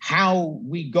know how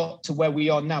we got to where we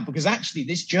are now, because actually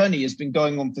this journey has been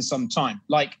going on for some time.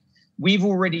 Like, we've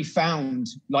already found,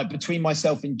 like, between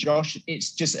myself and Josh,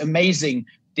 it's just amazing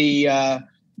the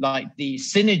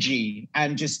synergy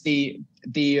and just the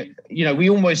we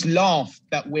almost laugh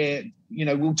that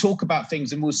we'll talk about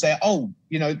things and we'll say, oh,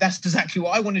 that's exactly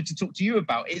what I wanted to talk to you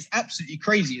about. It's absolutely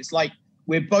crazy. It's like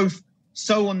we're both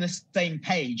so on the same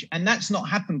page, and that's not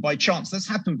happened by chance. That's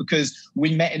happened because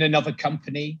we met in another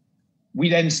company. We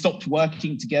then stopped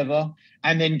working together,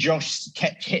 and then Josh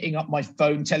kept hitting up my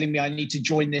phone telling me I need to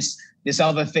join this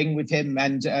other thing with him,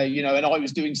 and and I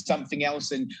was doing something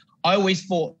else. And I always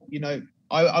thought,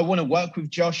 I want to work with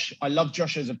Josh. I love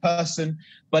Josh as a person,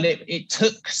 but it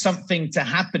took something to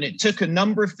happen. It took a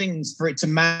number of things for it to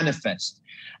manifest.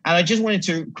 And I just wanted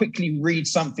to quickly read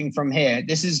something from here.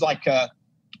 This is like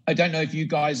I don't know if you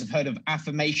guys have heard of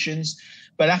affirmations,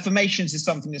 but affirmations is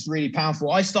something that's really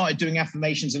powerful. I started doing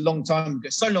affirmations a long time ago,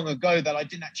 so long ago that I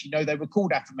didn't actually know they were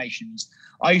called affirmations.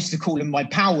 I used to call them my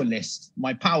power list.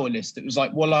 It was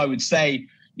like what I would say,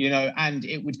 and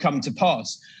it would come to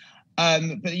pass.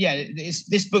 But yeah,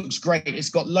 this book's great.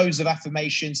 It's got loads of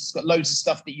affirmations. It's got loads of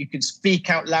stuff that you can speak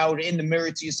out loud in the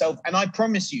mirror to yourself. And I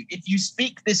promise you, if you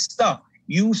speak this stuff,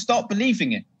 you will start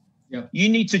believing it. Yeah. You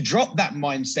need to drop that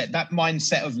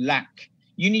mindset of lack.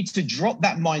 You need to drop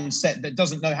that mindset that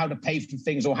doesn't know how to pay for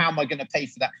things, or how am I going to pay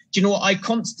for that? Do you know what? I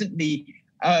constantly,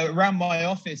 around my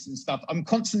office and stuff, I'm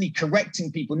constantly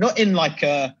correcting people, not in like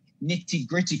a nitty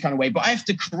gritty kind of way, but I have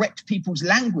to correct people's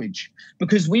language,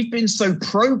 because we've been so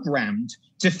programmed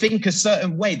to think a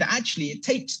certain way that actually it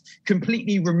takes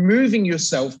completely removing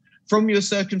yourself from your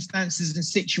circumstances and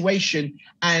situation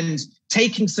and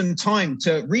taking some time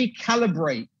to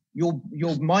recalibrate your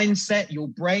mindset, your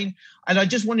brain. And I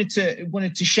just wanted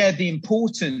to share the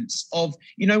importance of,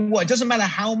 it doesn't matter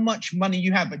how much money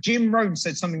you have, but Jim Rohn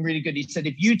said something really good. He said,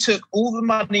 if you took all the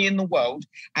money in the world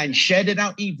and shared it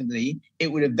out evenly,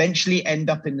 it would eventually end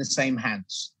up in the same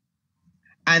hands.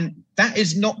 And that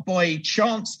is not by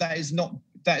chance. That is not,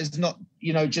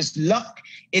 just luck.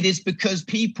 It is because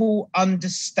people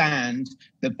understand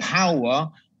the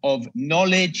power of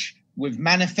knowledge, with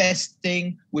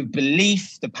manifesting, with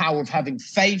belief, the power of having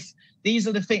faith. These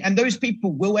are the things, and those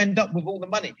people will end up with all the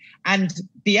money. And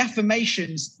the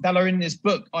affirmations that are in this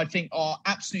book, I think, are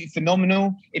absolutely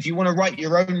phenomenal. If you want to write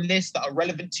your own list that are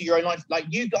relevant to your own life, like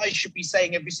you guys should be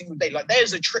saying every single day, like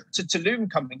there's a trip to Tulum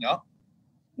coming up.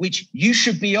 which you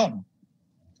should be on.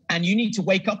 And you need to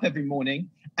wake up every morning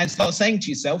and start saying to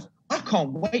yourself, I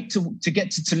can't wait to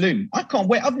get to Tulum. I can't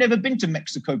wait. I've never been to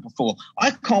Mexico before. I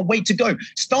can't wait to go.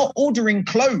 Start ordering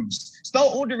clothes.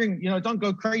 Start ordering, don't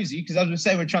go crazy, because as I was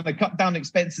saying, we're trying to cut down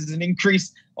expenses and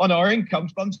increase on our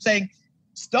incomes. But I'm saying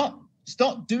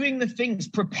start doing the things,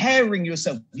 preparing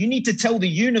yourself. You need to tell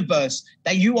the universe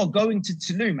that you are going to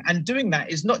Tulum. And doing that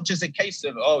is not just a case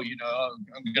of,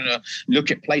 I'm going to look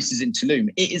at places in Tulum.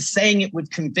 It is saying it with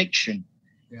conviction.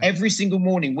 Yeah. Every single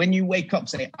morning when you wake up,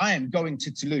 say, I am going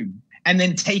to Tulum, and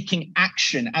then taking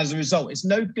action as a result. It's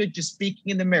no good just speaking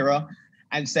in the mirror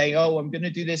and saying, oh, I'm going to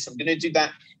do this, I'm going to do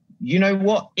that. You know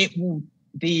what? It will,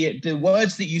 the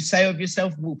words that you say of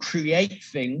yourself will create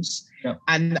things. Yeah.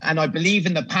 And I believe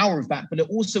in the power of that, but it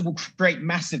also will create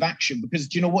massive action, because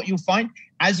do you know what you'll find?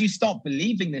 As you start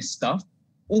believing this stuff,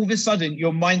 all of a sudden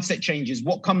your mindset changes.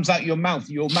 What comes out your mouth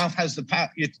has the power,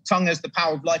 your tongue has the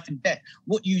power of life and death.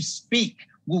 What you speak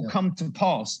will come to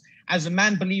pass. As a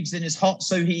man believes in his heart,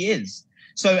 so he is.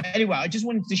 So anyway, I just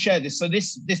wanted to share this. So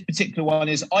this particular one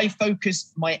is, I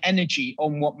focus my energy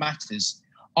on what matters.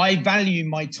 I value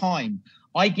my time.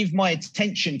 I give my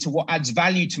attention to what adds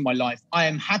value to my life. I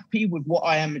am happy with what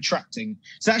I am attracting.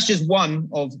 So that's just one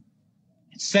of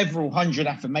several hundred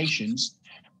affirmations,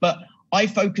 but I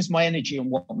focus my energy on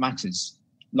what matters.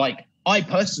 Like, I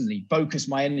personally focus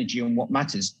my energy on what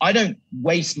matters. I don't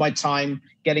waste my time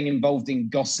getting involved in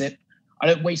gossip. I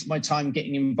don't waste my time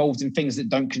getting involved in things that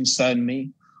don't concern me.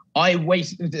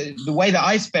 The way that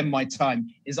I spend my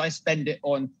time is I spend it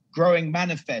on growing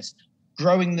Manifest,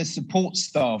 growing the support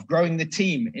staff, growing the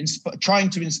team,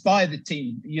 trying to inspire the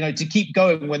team, to keep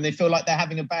going when they feel like they're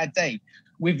having a bad day.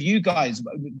 With you guys,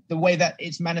 the way that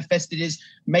it's manifested is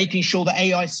making sure that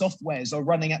AI softwares are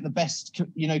running at the best,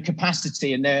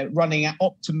 capacity, and they're running at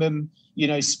optimum,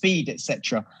 speed,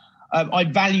 etc. I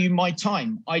value my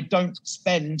time. I don't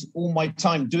spend all my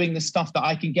time doing the stuff that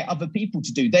I can get other people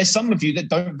to do. There's some of you that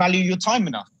don't value your time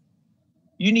enough.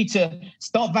 You need to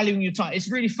start valuing your time. It's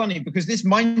really funny, because this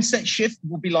mindset shift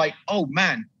will be like, oh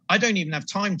man, I don't even have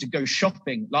time to go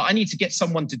shopping. Like, I need to get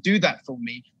someone to do that for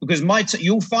me, because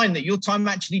you'll find that your time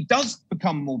actually does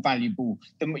become more valuable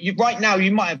than right now.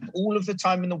 You might have all of the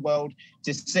time in the world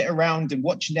to sit around and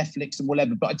watch Netflix and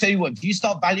whatever. But I tell you what, if you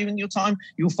start valuing your time,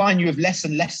 you'll find you have less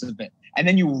and less of it. And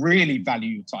then you'll really value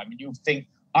your time, and you'll think,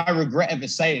 I regret ever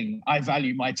saying I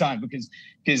value my time, because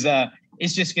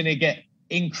it's just going to get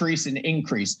increase and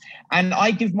increase. And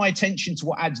I give my attention to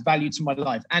what adds value to my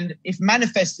life. And if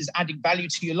Manifest is adding value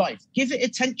to your life, give it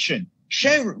attention,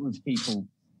 share it with people.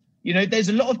 There's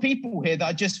a lot of people here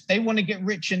that they want to get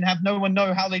rich and have no one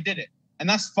know how they did it. And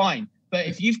that's fine. But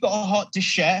if you've got a heart to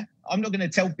share, I'm not going to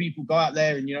tell people go out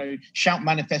there and, shout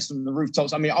Manifest on the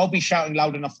rooftops. I mean, I'll be shouting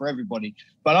loud enough for everybody,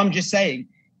 but I'm just saying,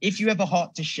 if you have a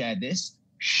heart to share this,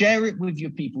 share it with your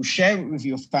people, share it with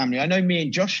your family. I know me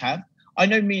and Josh have. Do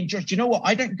you know what?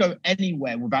 I don't go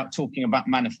anywhere without talking about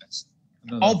Manifest.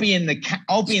 I'll be in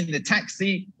the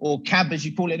taxi, or cab, as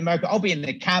you call it in America. I'll be in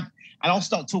the cab and I'll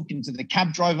start talking to the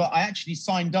cab driver. I actually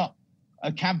signed up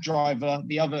a cab driver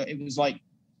it was like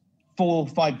 4 or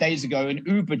 5 days ago, an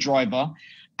Uber driver.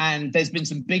 And there's been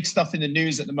some big stuff in the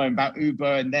news at the moment about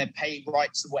Uber and their pay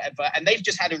rights or whatever. And they've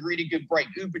just had a really good break.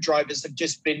 Uber drivers have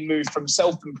just been moved from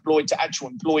self-employed to actual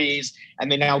employees,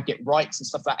 and they now get rights and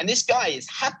stuff like that. And this guy is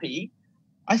happy.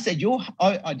 I said,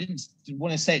 I didn't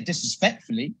want to say it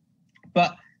disrespectfully,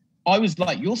 but I was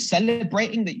like, you're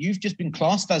celebrating that you've just been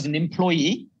classed as an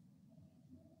employee?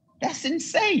 That's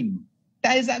insane.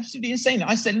 That is absolutely insane.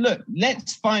 I said, look,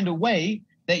 let's find a way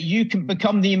that you can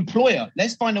become the employer.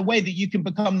 Let's find a way that you can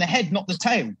become the head, not the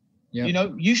tail.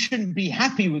 Yep. You shouldn't be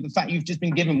happy with the fact you've just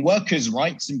been given workers'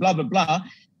 rights and blah, blah, blah.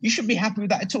 You shouldn't be happy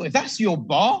with that at all. If that's your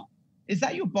bar, is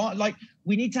that your bar? Like,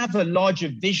 we need to have a larger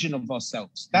vision of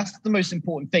ourselves. That's the most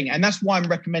important thing. And that's why I'm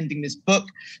recommending this book,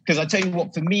 because I tell you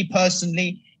what, for me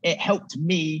personally, it helped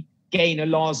me gain a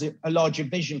larger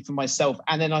vision for myself.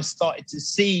 And then I started to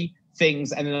see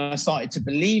things, and then I started to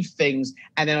believe things,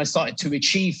 and then I started to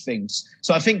achieve things.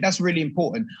 So I think that's really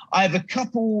important. I have a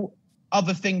couple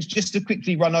other things just to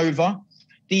quickly run over.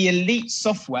 The elite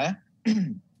software,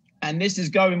 and this is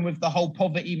going with the whole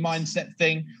poverty mindset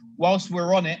thing. Whilst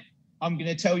we're on it, I'm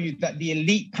going to tell you that the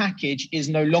elite package is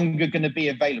no longer going to be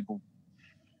available.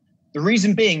 The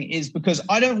reason being is because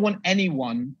I don't want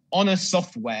anyone on a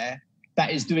software that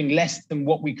is doing less than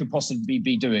what we could possibly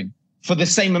be doing for the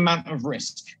same amount of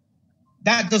risk.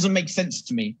 That doesn't make sense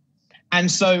to me.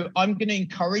 And so I'm going to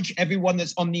encourage everyone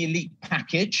that's on the elite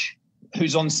package,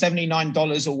 who's on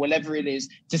 $79 or whatever it is,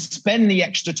 to spend the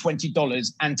extra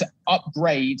 $20 and to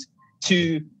upgrade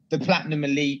to the Platinum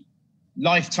Elite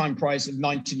lifetime price of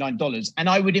 $99. And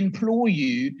I would implore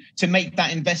you to make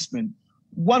that investment.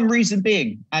 One reason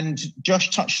being, and Josh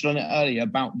touched on it earlier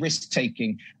about risk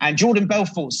taking, and Jordan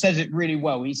Belfort says it really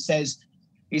well. He says,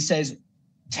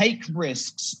 take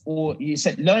risks, or he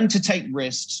said, learn to take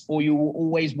risks, or you will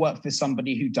always work for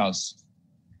somebody who does.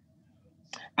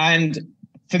 And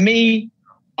for me,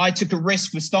 I took a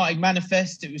risk with starting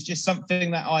Manifest. It was just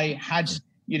something that I had,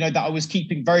 that I was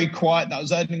keeping very quiet, that I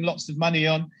was earning lots of money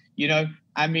on,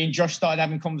 and me and Josh started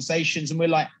having conversations, and we're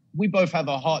like, we both have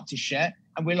a heart to share.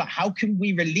 And we're like, how can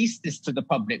we release this to the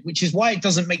public? Which is why it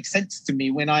doesn't make sense to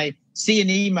me when I see an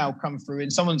email come through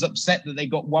and someone's upset that they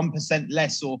got 1%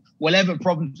 less or whatever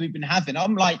problems we've been having.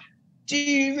 I'm like, do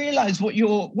you realize what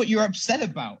you're upset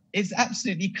about? It's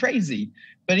absolutely crazy.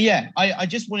 But yeah, I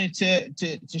just wanted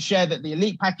to share that the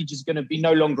elite package is going to be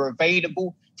no longer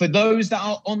available for those that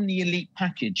are on the elite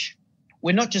package.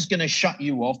 We're not just going to shut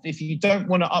you off. If you don't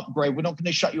want to upgrade, we're not going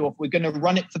to shut you off. We're going to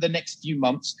run it for the next few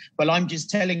months. But I'm just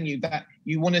telling you that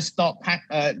you want to start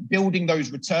building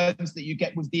those returns that you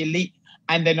get with the elite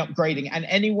and then upgrading. And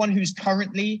anyone who's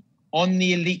currently on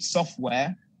the elite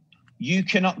software, you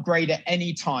can upgrade at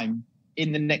any time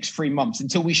in the next 3 months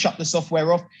until we shut the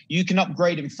software off. You can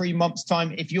upgrade in 3 months'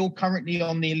 time. If you're currently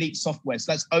on the elite software,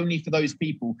 so that's only for those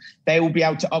people, they will be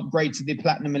able to upgrade to the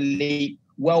Platinum Elite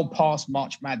well past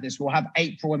March Madness. We'll have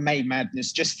April and May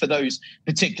Madness just for those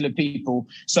particular people.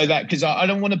 So that, because I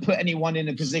don't want to put anyone in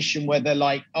a position where they're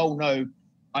like, oh no,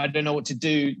 I don't know what to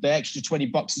do. The extra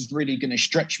 $20 is really going to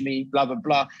stretch me, blah, blah,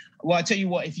 blah. Well, I tell you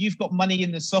what, if you've got money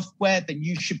in the software, then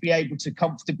you should be able to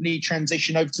comfortably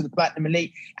transition over to the Platinum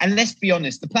Elite. And let's be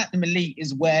honest, the Platinum Elite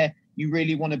is where you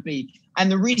really want to be. And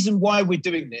the reason why we're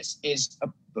doing this is,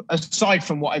 aside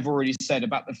from what I've already said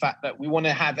about the fact that we want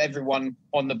to have everyone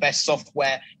on the best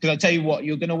software, because I tell you what,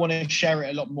 you're going to want to share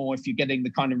it a lot more if you're getting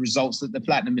the kind of results that the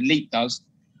Platinum Elite does.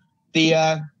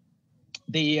 The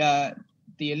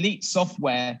elite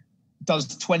software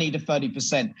does 20 to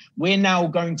 30%. We're now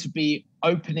going to be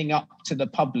opening up to the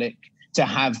public to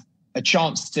have a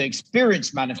chance to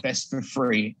experience Manifest for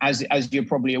free. As you're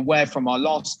probably aware from our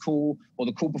last call or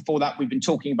the call before that, we've been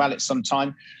talking about it some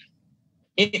time.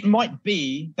 It might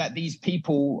be that these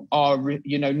people are,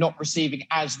 not receiving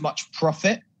as much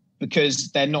profit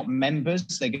because they're not members.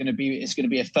 It's going to be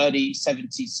a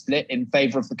 30-70 split in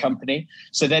favor of the company.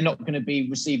 So they're not going to be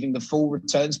receiving the full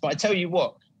returns. But I tell you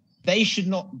what, they should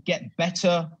not get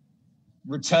better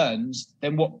returns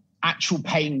than what actual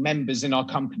paying members in our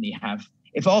company have.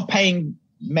 If our paying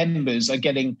members are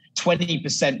getting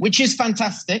 20%, which is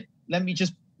fantastic, let me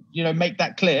just, make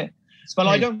that clear. But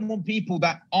I don't want people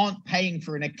that aren't paying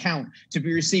for an account to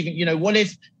be receiving, what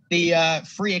if the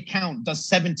free account does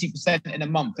 70% in a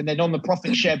month and then on the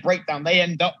profit share breakdown, they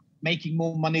end up making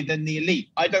more money than the elite?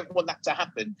 I don't want that to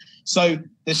happen. So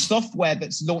the software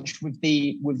that's launched with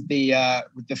the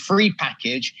free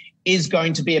package is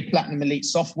going to be a Platinum Elite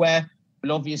software. But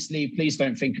obviously, please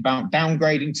don't think about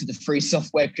downgrading to the free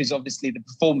software because obviously the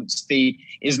performance fee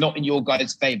is not in your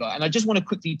guys' favor. And I just want to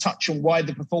quickly touch on why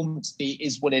the performance fee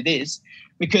is what it is,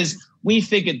 because we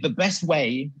figured the best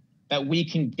way that we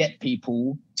can get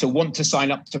people to want to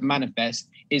sign up to Manifest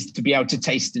is to be able to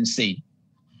taste and see.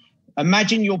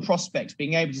 Imagine your prospects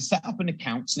being able to set up an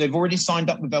account. So they've already signed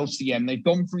up with LCM. They've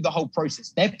gone through the whole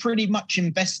process. They're pretty much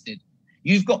invested.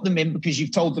 You've got them in because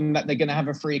you've told them that they're going to have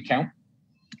a free account.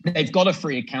 They've got a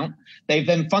free account. They've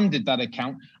then funded that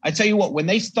account. I tell you what, when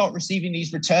they start receiving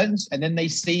these returns and then they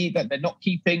see that they're not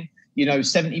keeping,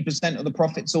 70% of the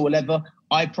profits or whatever,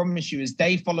 I promise you, as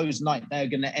day follows night, they're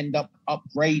going to end up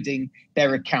upgrading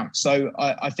their account. So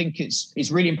I think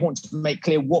it's really important to make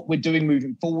clear what we're doing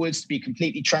moving forwards, to be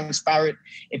completely transparent.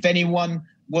 If anyone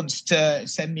wants to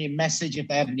send me a message, if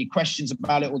they have any questions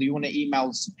about it, or you want to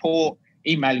email support,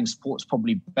 emailing support is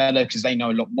probably better because they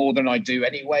know a lot more than I do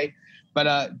anyway.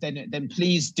 But then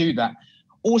please do that.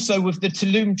 Also with the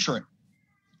Tulum trip,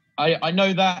 I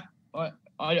know that.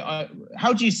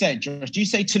 How do you say it, Josh? Do you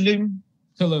say Tulum?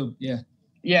 Tulum, yeah.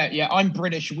 Yeah. I'm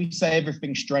British. We say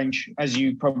everything strange, as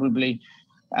you probably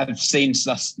have seen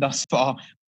thus far.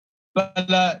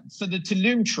 But so the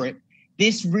Tulum trip,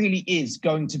 this really is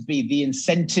going to be the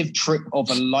incentive trip of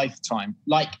a lifetime.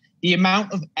 Like the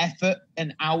amount of effort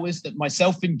and hours that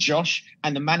myself and Josh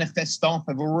and the Manifest staff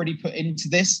have already put into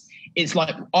this. It's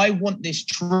like, I want this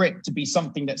trip to be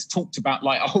something that's talked about.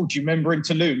 Like, oh, do you remember in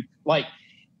Tulum? Like,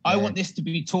 I want this to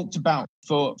be talked about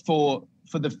for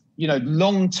the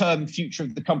long-term future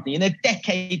of the company. In a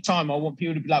decade time, I want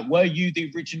people to be like, were you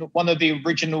one of the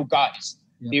original guys?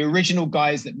 the original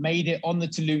guys that made it on the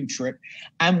Tulum trip.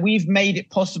 And we've made it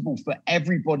possible for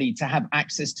everybody to have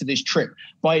access to this trip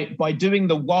by doing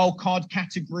the wild card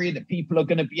category that people are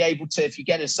going to be able to, if you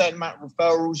get a certain amount of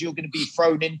referrals, you're going to be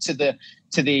thrown into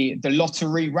the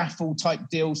lottery raffle type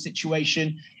deal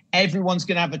situation. Everyone's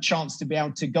going to have a chance to be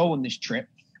able to go on this trip.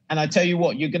 And I tell you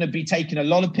what, you're going to be taking a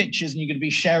lot of pictures and you're going to be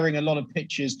sharing a lot of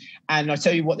pictures. And I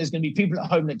tell you what, there's going to be people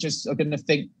at home that just are going to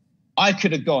think, I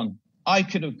could have gone,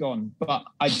 but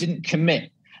I didn't commit.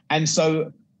 And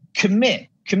so commit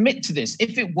to this.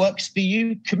 If it works for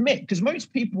you, commit. Because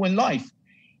most people in life,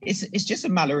 it's just a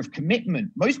matter of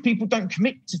commitment. Most people don't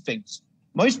commit to things.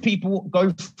 Most people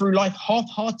go through life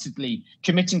half-heartedly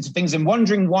committing to things and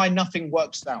wondering why nothing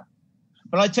works out.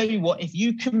 But I tell you what, if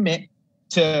you commit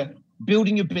to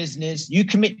building your business, you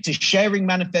commit to sharing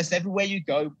Manifest everywhere you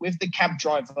go with the cab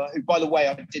driver, who, by the way,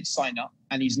 I did sign up,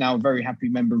 and he's now a very happy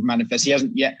member of Manifest. He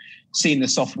hasn't yet seen the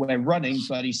software running,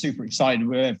 but he's super excited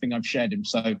with everything I've shared him.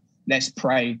 So let's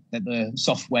pray that the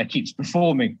software keeps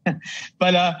performing.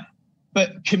 But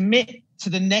commit to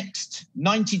the next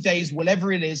 90 days,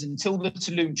 whatever it is, until the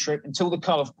Tulum trip, until the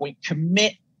cutoff point.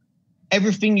 Commit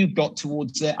everything you've got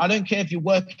towards it. I don't care if you're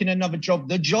working another job.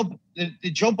 The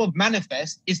job of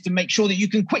Manifest is to make sure that you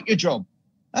can quit your job.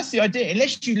 That's the idea.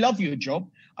 Unless you love your job.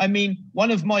 I mean, one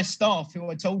of my staff, who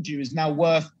I told you is now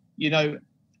worth,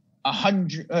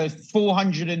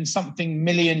 400 and something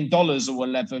million dollars or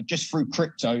whatever, just through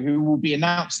crypto, who will be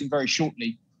announcing very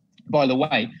shortly, by the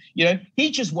way,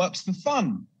 he just works for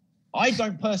fun. I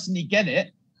don't personally get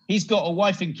it. He's got a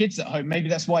wife and kids at home. Maybe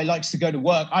that's why he likes to go to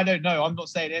work. I don't know. I'm not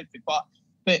saying anything, but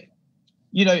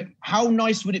how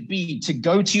nice would it be to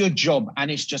go to your job and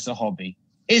it's just a hobby?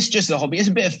 It's just a hobby. It's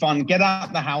a bit of fun. Get out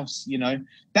of the house.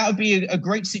 That would be a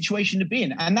great situation to be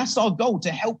in. And that's our goal,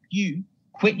 to help you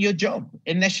quit your job.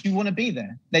 Unless you want to be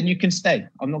there, then you can stay.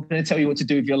 I'm not going to tell you what to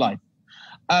do with your life.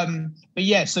 But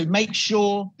yeah, so make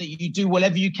sure that you do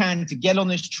whatever you can to get on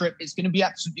this trip. It's going to be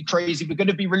absolutely crazy. We're going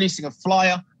to be releasing a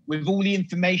flyer with all the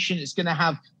information. It's going to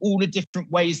have all the different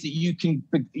ways that you can,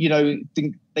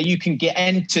 that you can get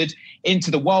entered into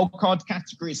the wildcard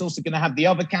category. It's also going to have the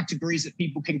other categories that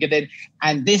people can get in.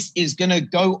 And this is going to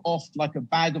go off like a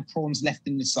bag of prawns left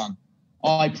in the sun.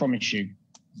 I promise you.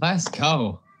 Let's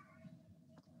go.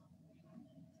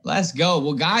 Let's go.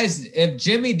 Well, guys, if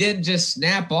Jimmy didn't just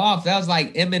snap off, that was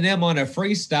like Eminem on a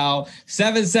freestyle.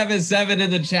 777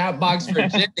 in the chat box for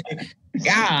Jimmy.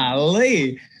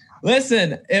 Golly.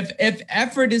 Listen, if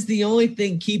effort is the only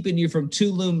thing keeping you from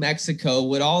Tulum, Mexico,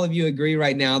 would all of you agree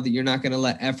right now that you're not going to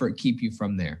let effort keep you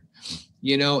from there?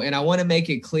 And I want to make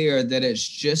it clear that it's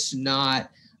just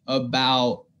not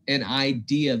about an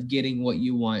idea of getting what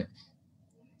you want.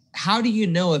 How do you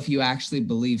know if you actually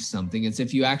believe something? It's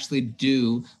if you actually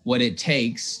do what it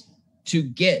takes to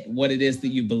get what it is that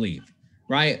you believe,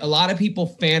 right? A lot of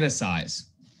people fantasize.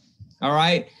 All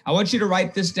right. I want you to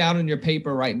write this down in your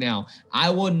paper right now. I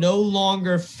will no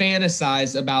longer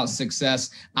fantasize about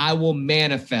success. I will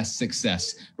manifest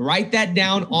success. Write that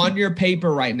down on your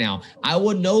paper right now. I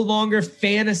will no longer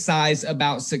fantasize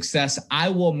about success. I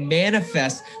will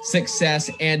manifest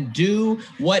success and do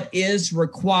what is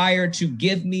required to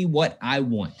give me what I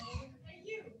want.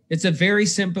 It's a very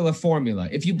simple formula.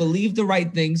 If you believe the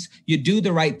right things, you do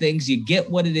the right things, you get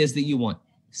what it is that you want.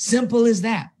 Simple as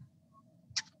that.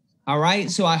 All right.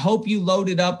 So I hope you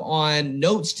loaded up on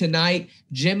notes tonight.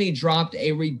 Jimmy dropped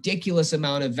a ridiculous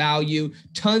amount of value.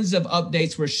 Tons of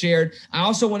updates were shared. I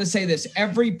also want to say this.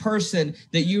 Every person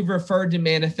that you've referred to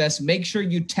Manifest, make sure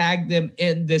you tag them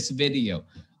in this video.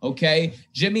 Okay.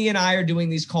 Jimmy and I are doing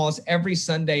these calls every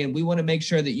Sunday, and we want to make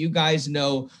sure that you guys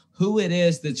know who it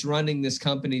is that's running this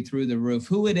company through the roof,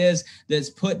 who it is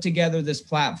that's put together this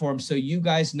platform, so you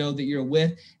guys know that you're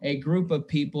with a group of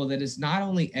people that is not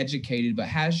only educated, but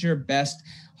has your best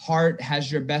heart,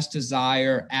 has your best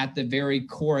desire at the very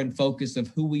core and focus of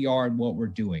who we are and what we're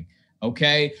doing.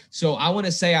 Okay. So I want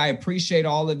to say I appreciate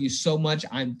all of you so much.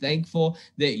 I'm thankful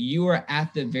that you are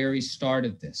at the very start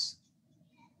of this.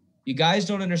 You guys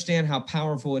don't understand how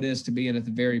powerful it is to be in at the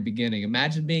very beginning.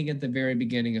 Imagine being at the very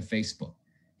beginning of Facebook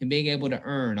and being able to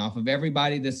earn off of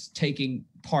everybody that's taking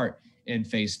part in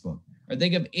Facebook. Or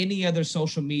think of any other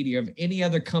social media, of any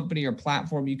other company or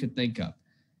platform you could think of.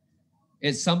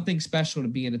 It's something special to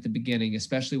be in at the beginning,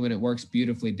 especially when it works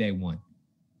beautifully day one.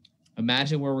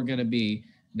 Imagine where we're going to be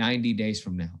 90 days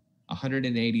from now,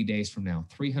 180 days from now,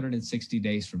 360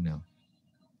 days from now.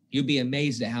 You'll be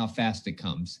amazed at how fast it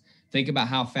comes. Think about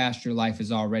how fast your life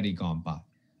has already gone by.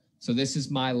 So this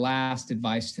is my last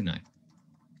advice tonight.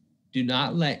 Do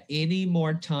not let any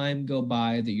more time go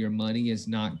by that your money is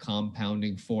not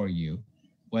compounding for you,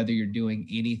 whether you're doing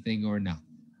anything or not.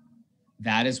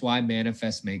 That is why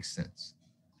manifest makes sense.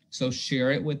 So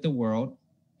share it with the world.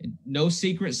 No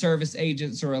secret service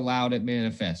agents are allowed at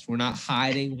manifest. We're not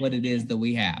hiding what it is that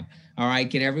we have. All right.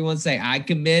 Can everyone say, I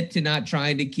commit to not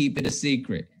trying to keep it a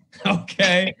secret?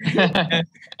 Okay.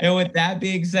 And with that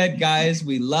being said, guys,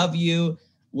 we love you.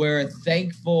 We're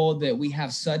thankful that we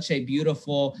have such a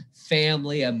beautiful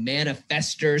family of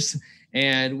manifestors,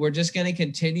 and we're just going to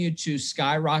continue to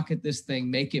skyrocket this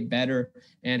thing, make it better,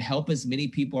 and help as many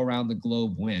people around the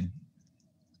globe win.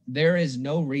 There is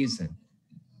no reason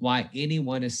why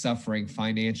anyone is suffering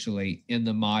financially in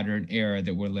the modern era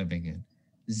that we're living in.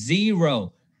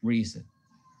 Zero reason.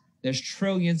 There's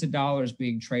trillions of dollars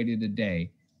being traded a day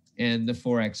in the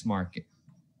Forex market.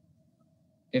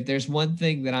 If there's one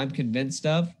thing that I'm convinced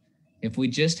of, if we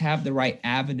just have the right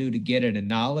avenue to get it and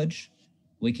knowledge,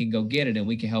 we can go get it and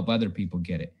we can help other people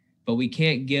get it. But we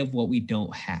can't give what we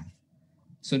don't have.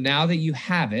 So now that you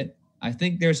have it, I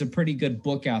think there's a pretty good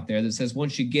book out there that says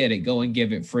once you get it, go and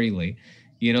give it freely.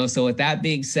 You know, so with that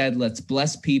being said, let's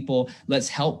bless people. Let's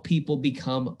help people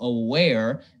become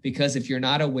aware, because if you're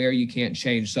not aware, you can't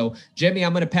change. So Jimmy,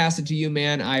 I'm going to pass it to you,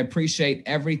 man. I appreciate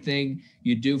everything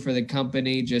you do for the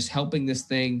company, just helping this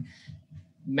thing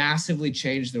massively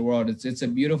change the world. It's a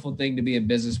beautiful thing to be in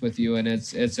business with you. And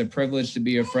it's a privilege to be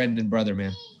your friend and brother,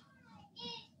 man.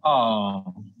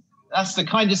 Oh, that's the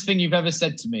kindest thing you've ever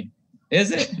said to me. Is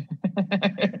it?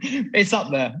 It's up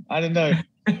there. I don't know.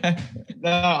 No,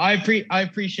 I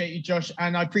appreciate you, Josh,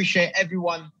 and I appreciate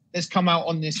everyone that's come out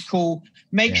on this call.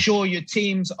 Make sure your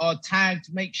teams are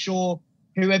tagged. Make sure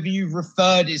whoever you've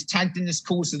referred is tagged in this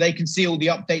call so they can see all the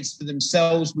updates for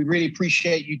themselves. We really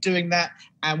appreciate you doing that,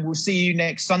 and we'll see you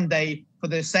next Sunday for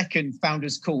the second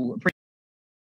Founders Call.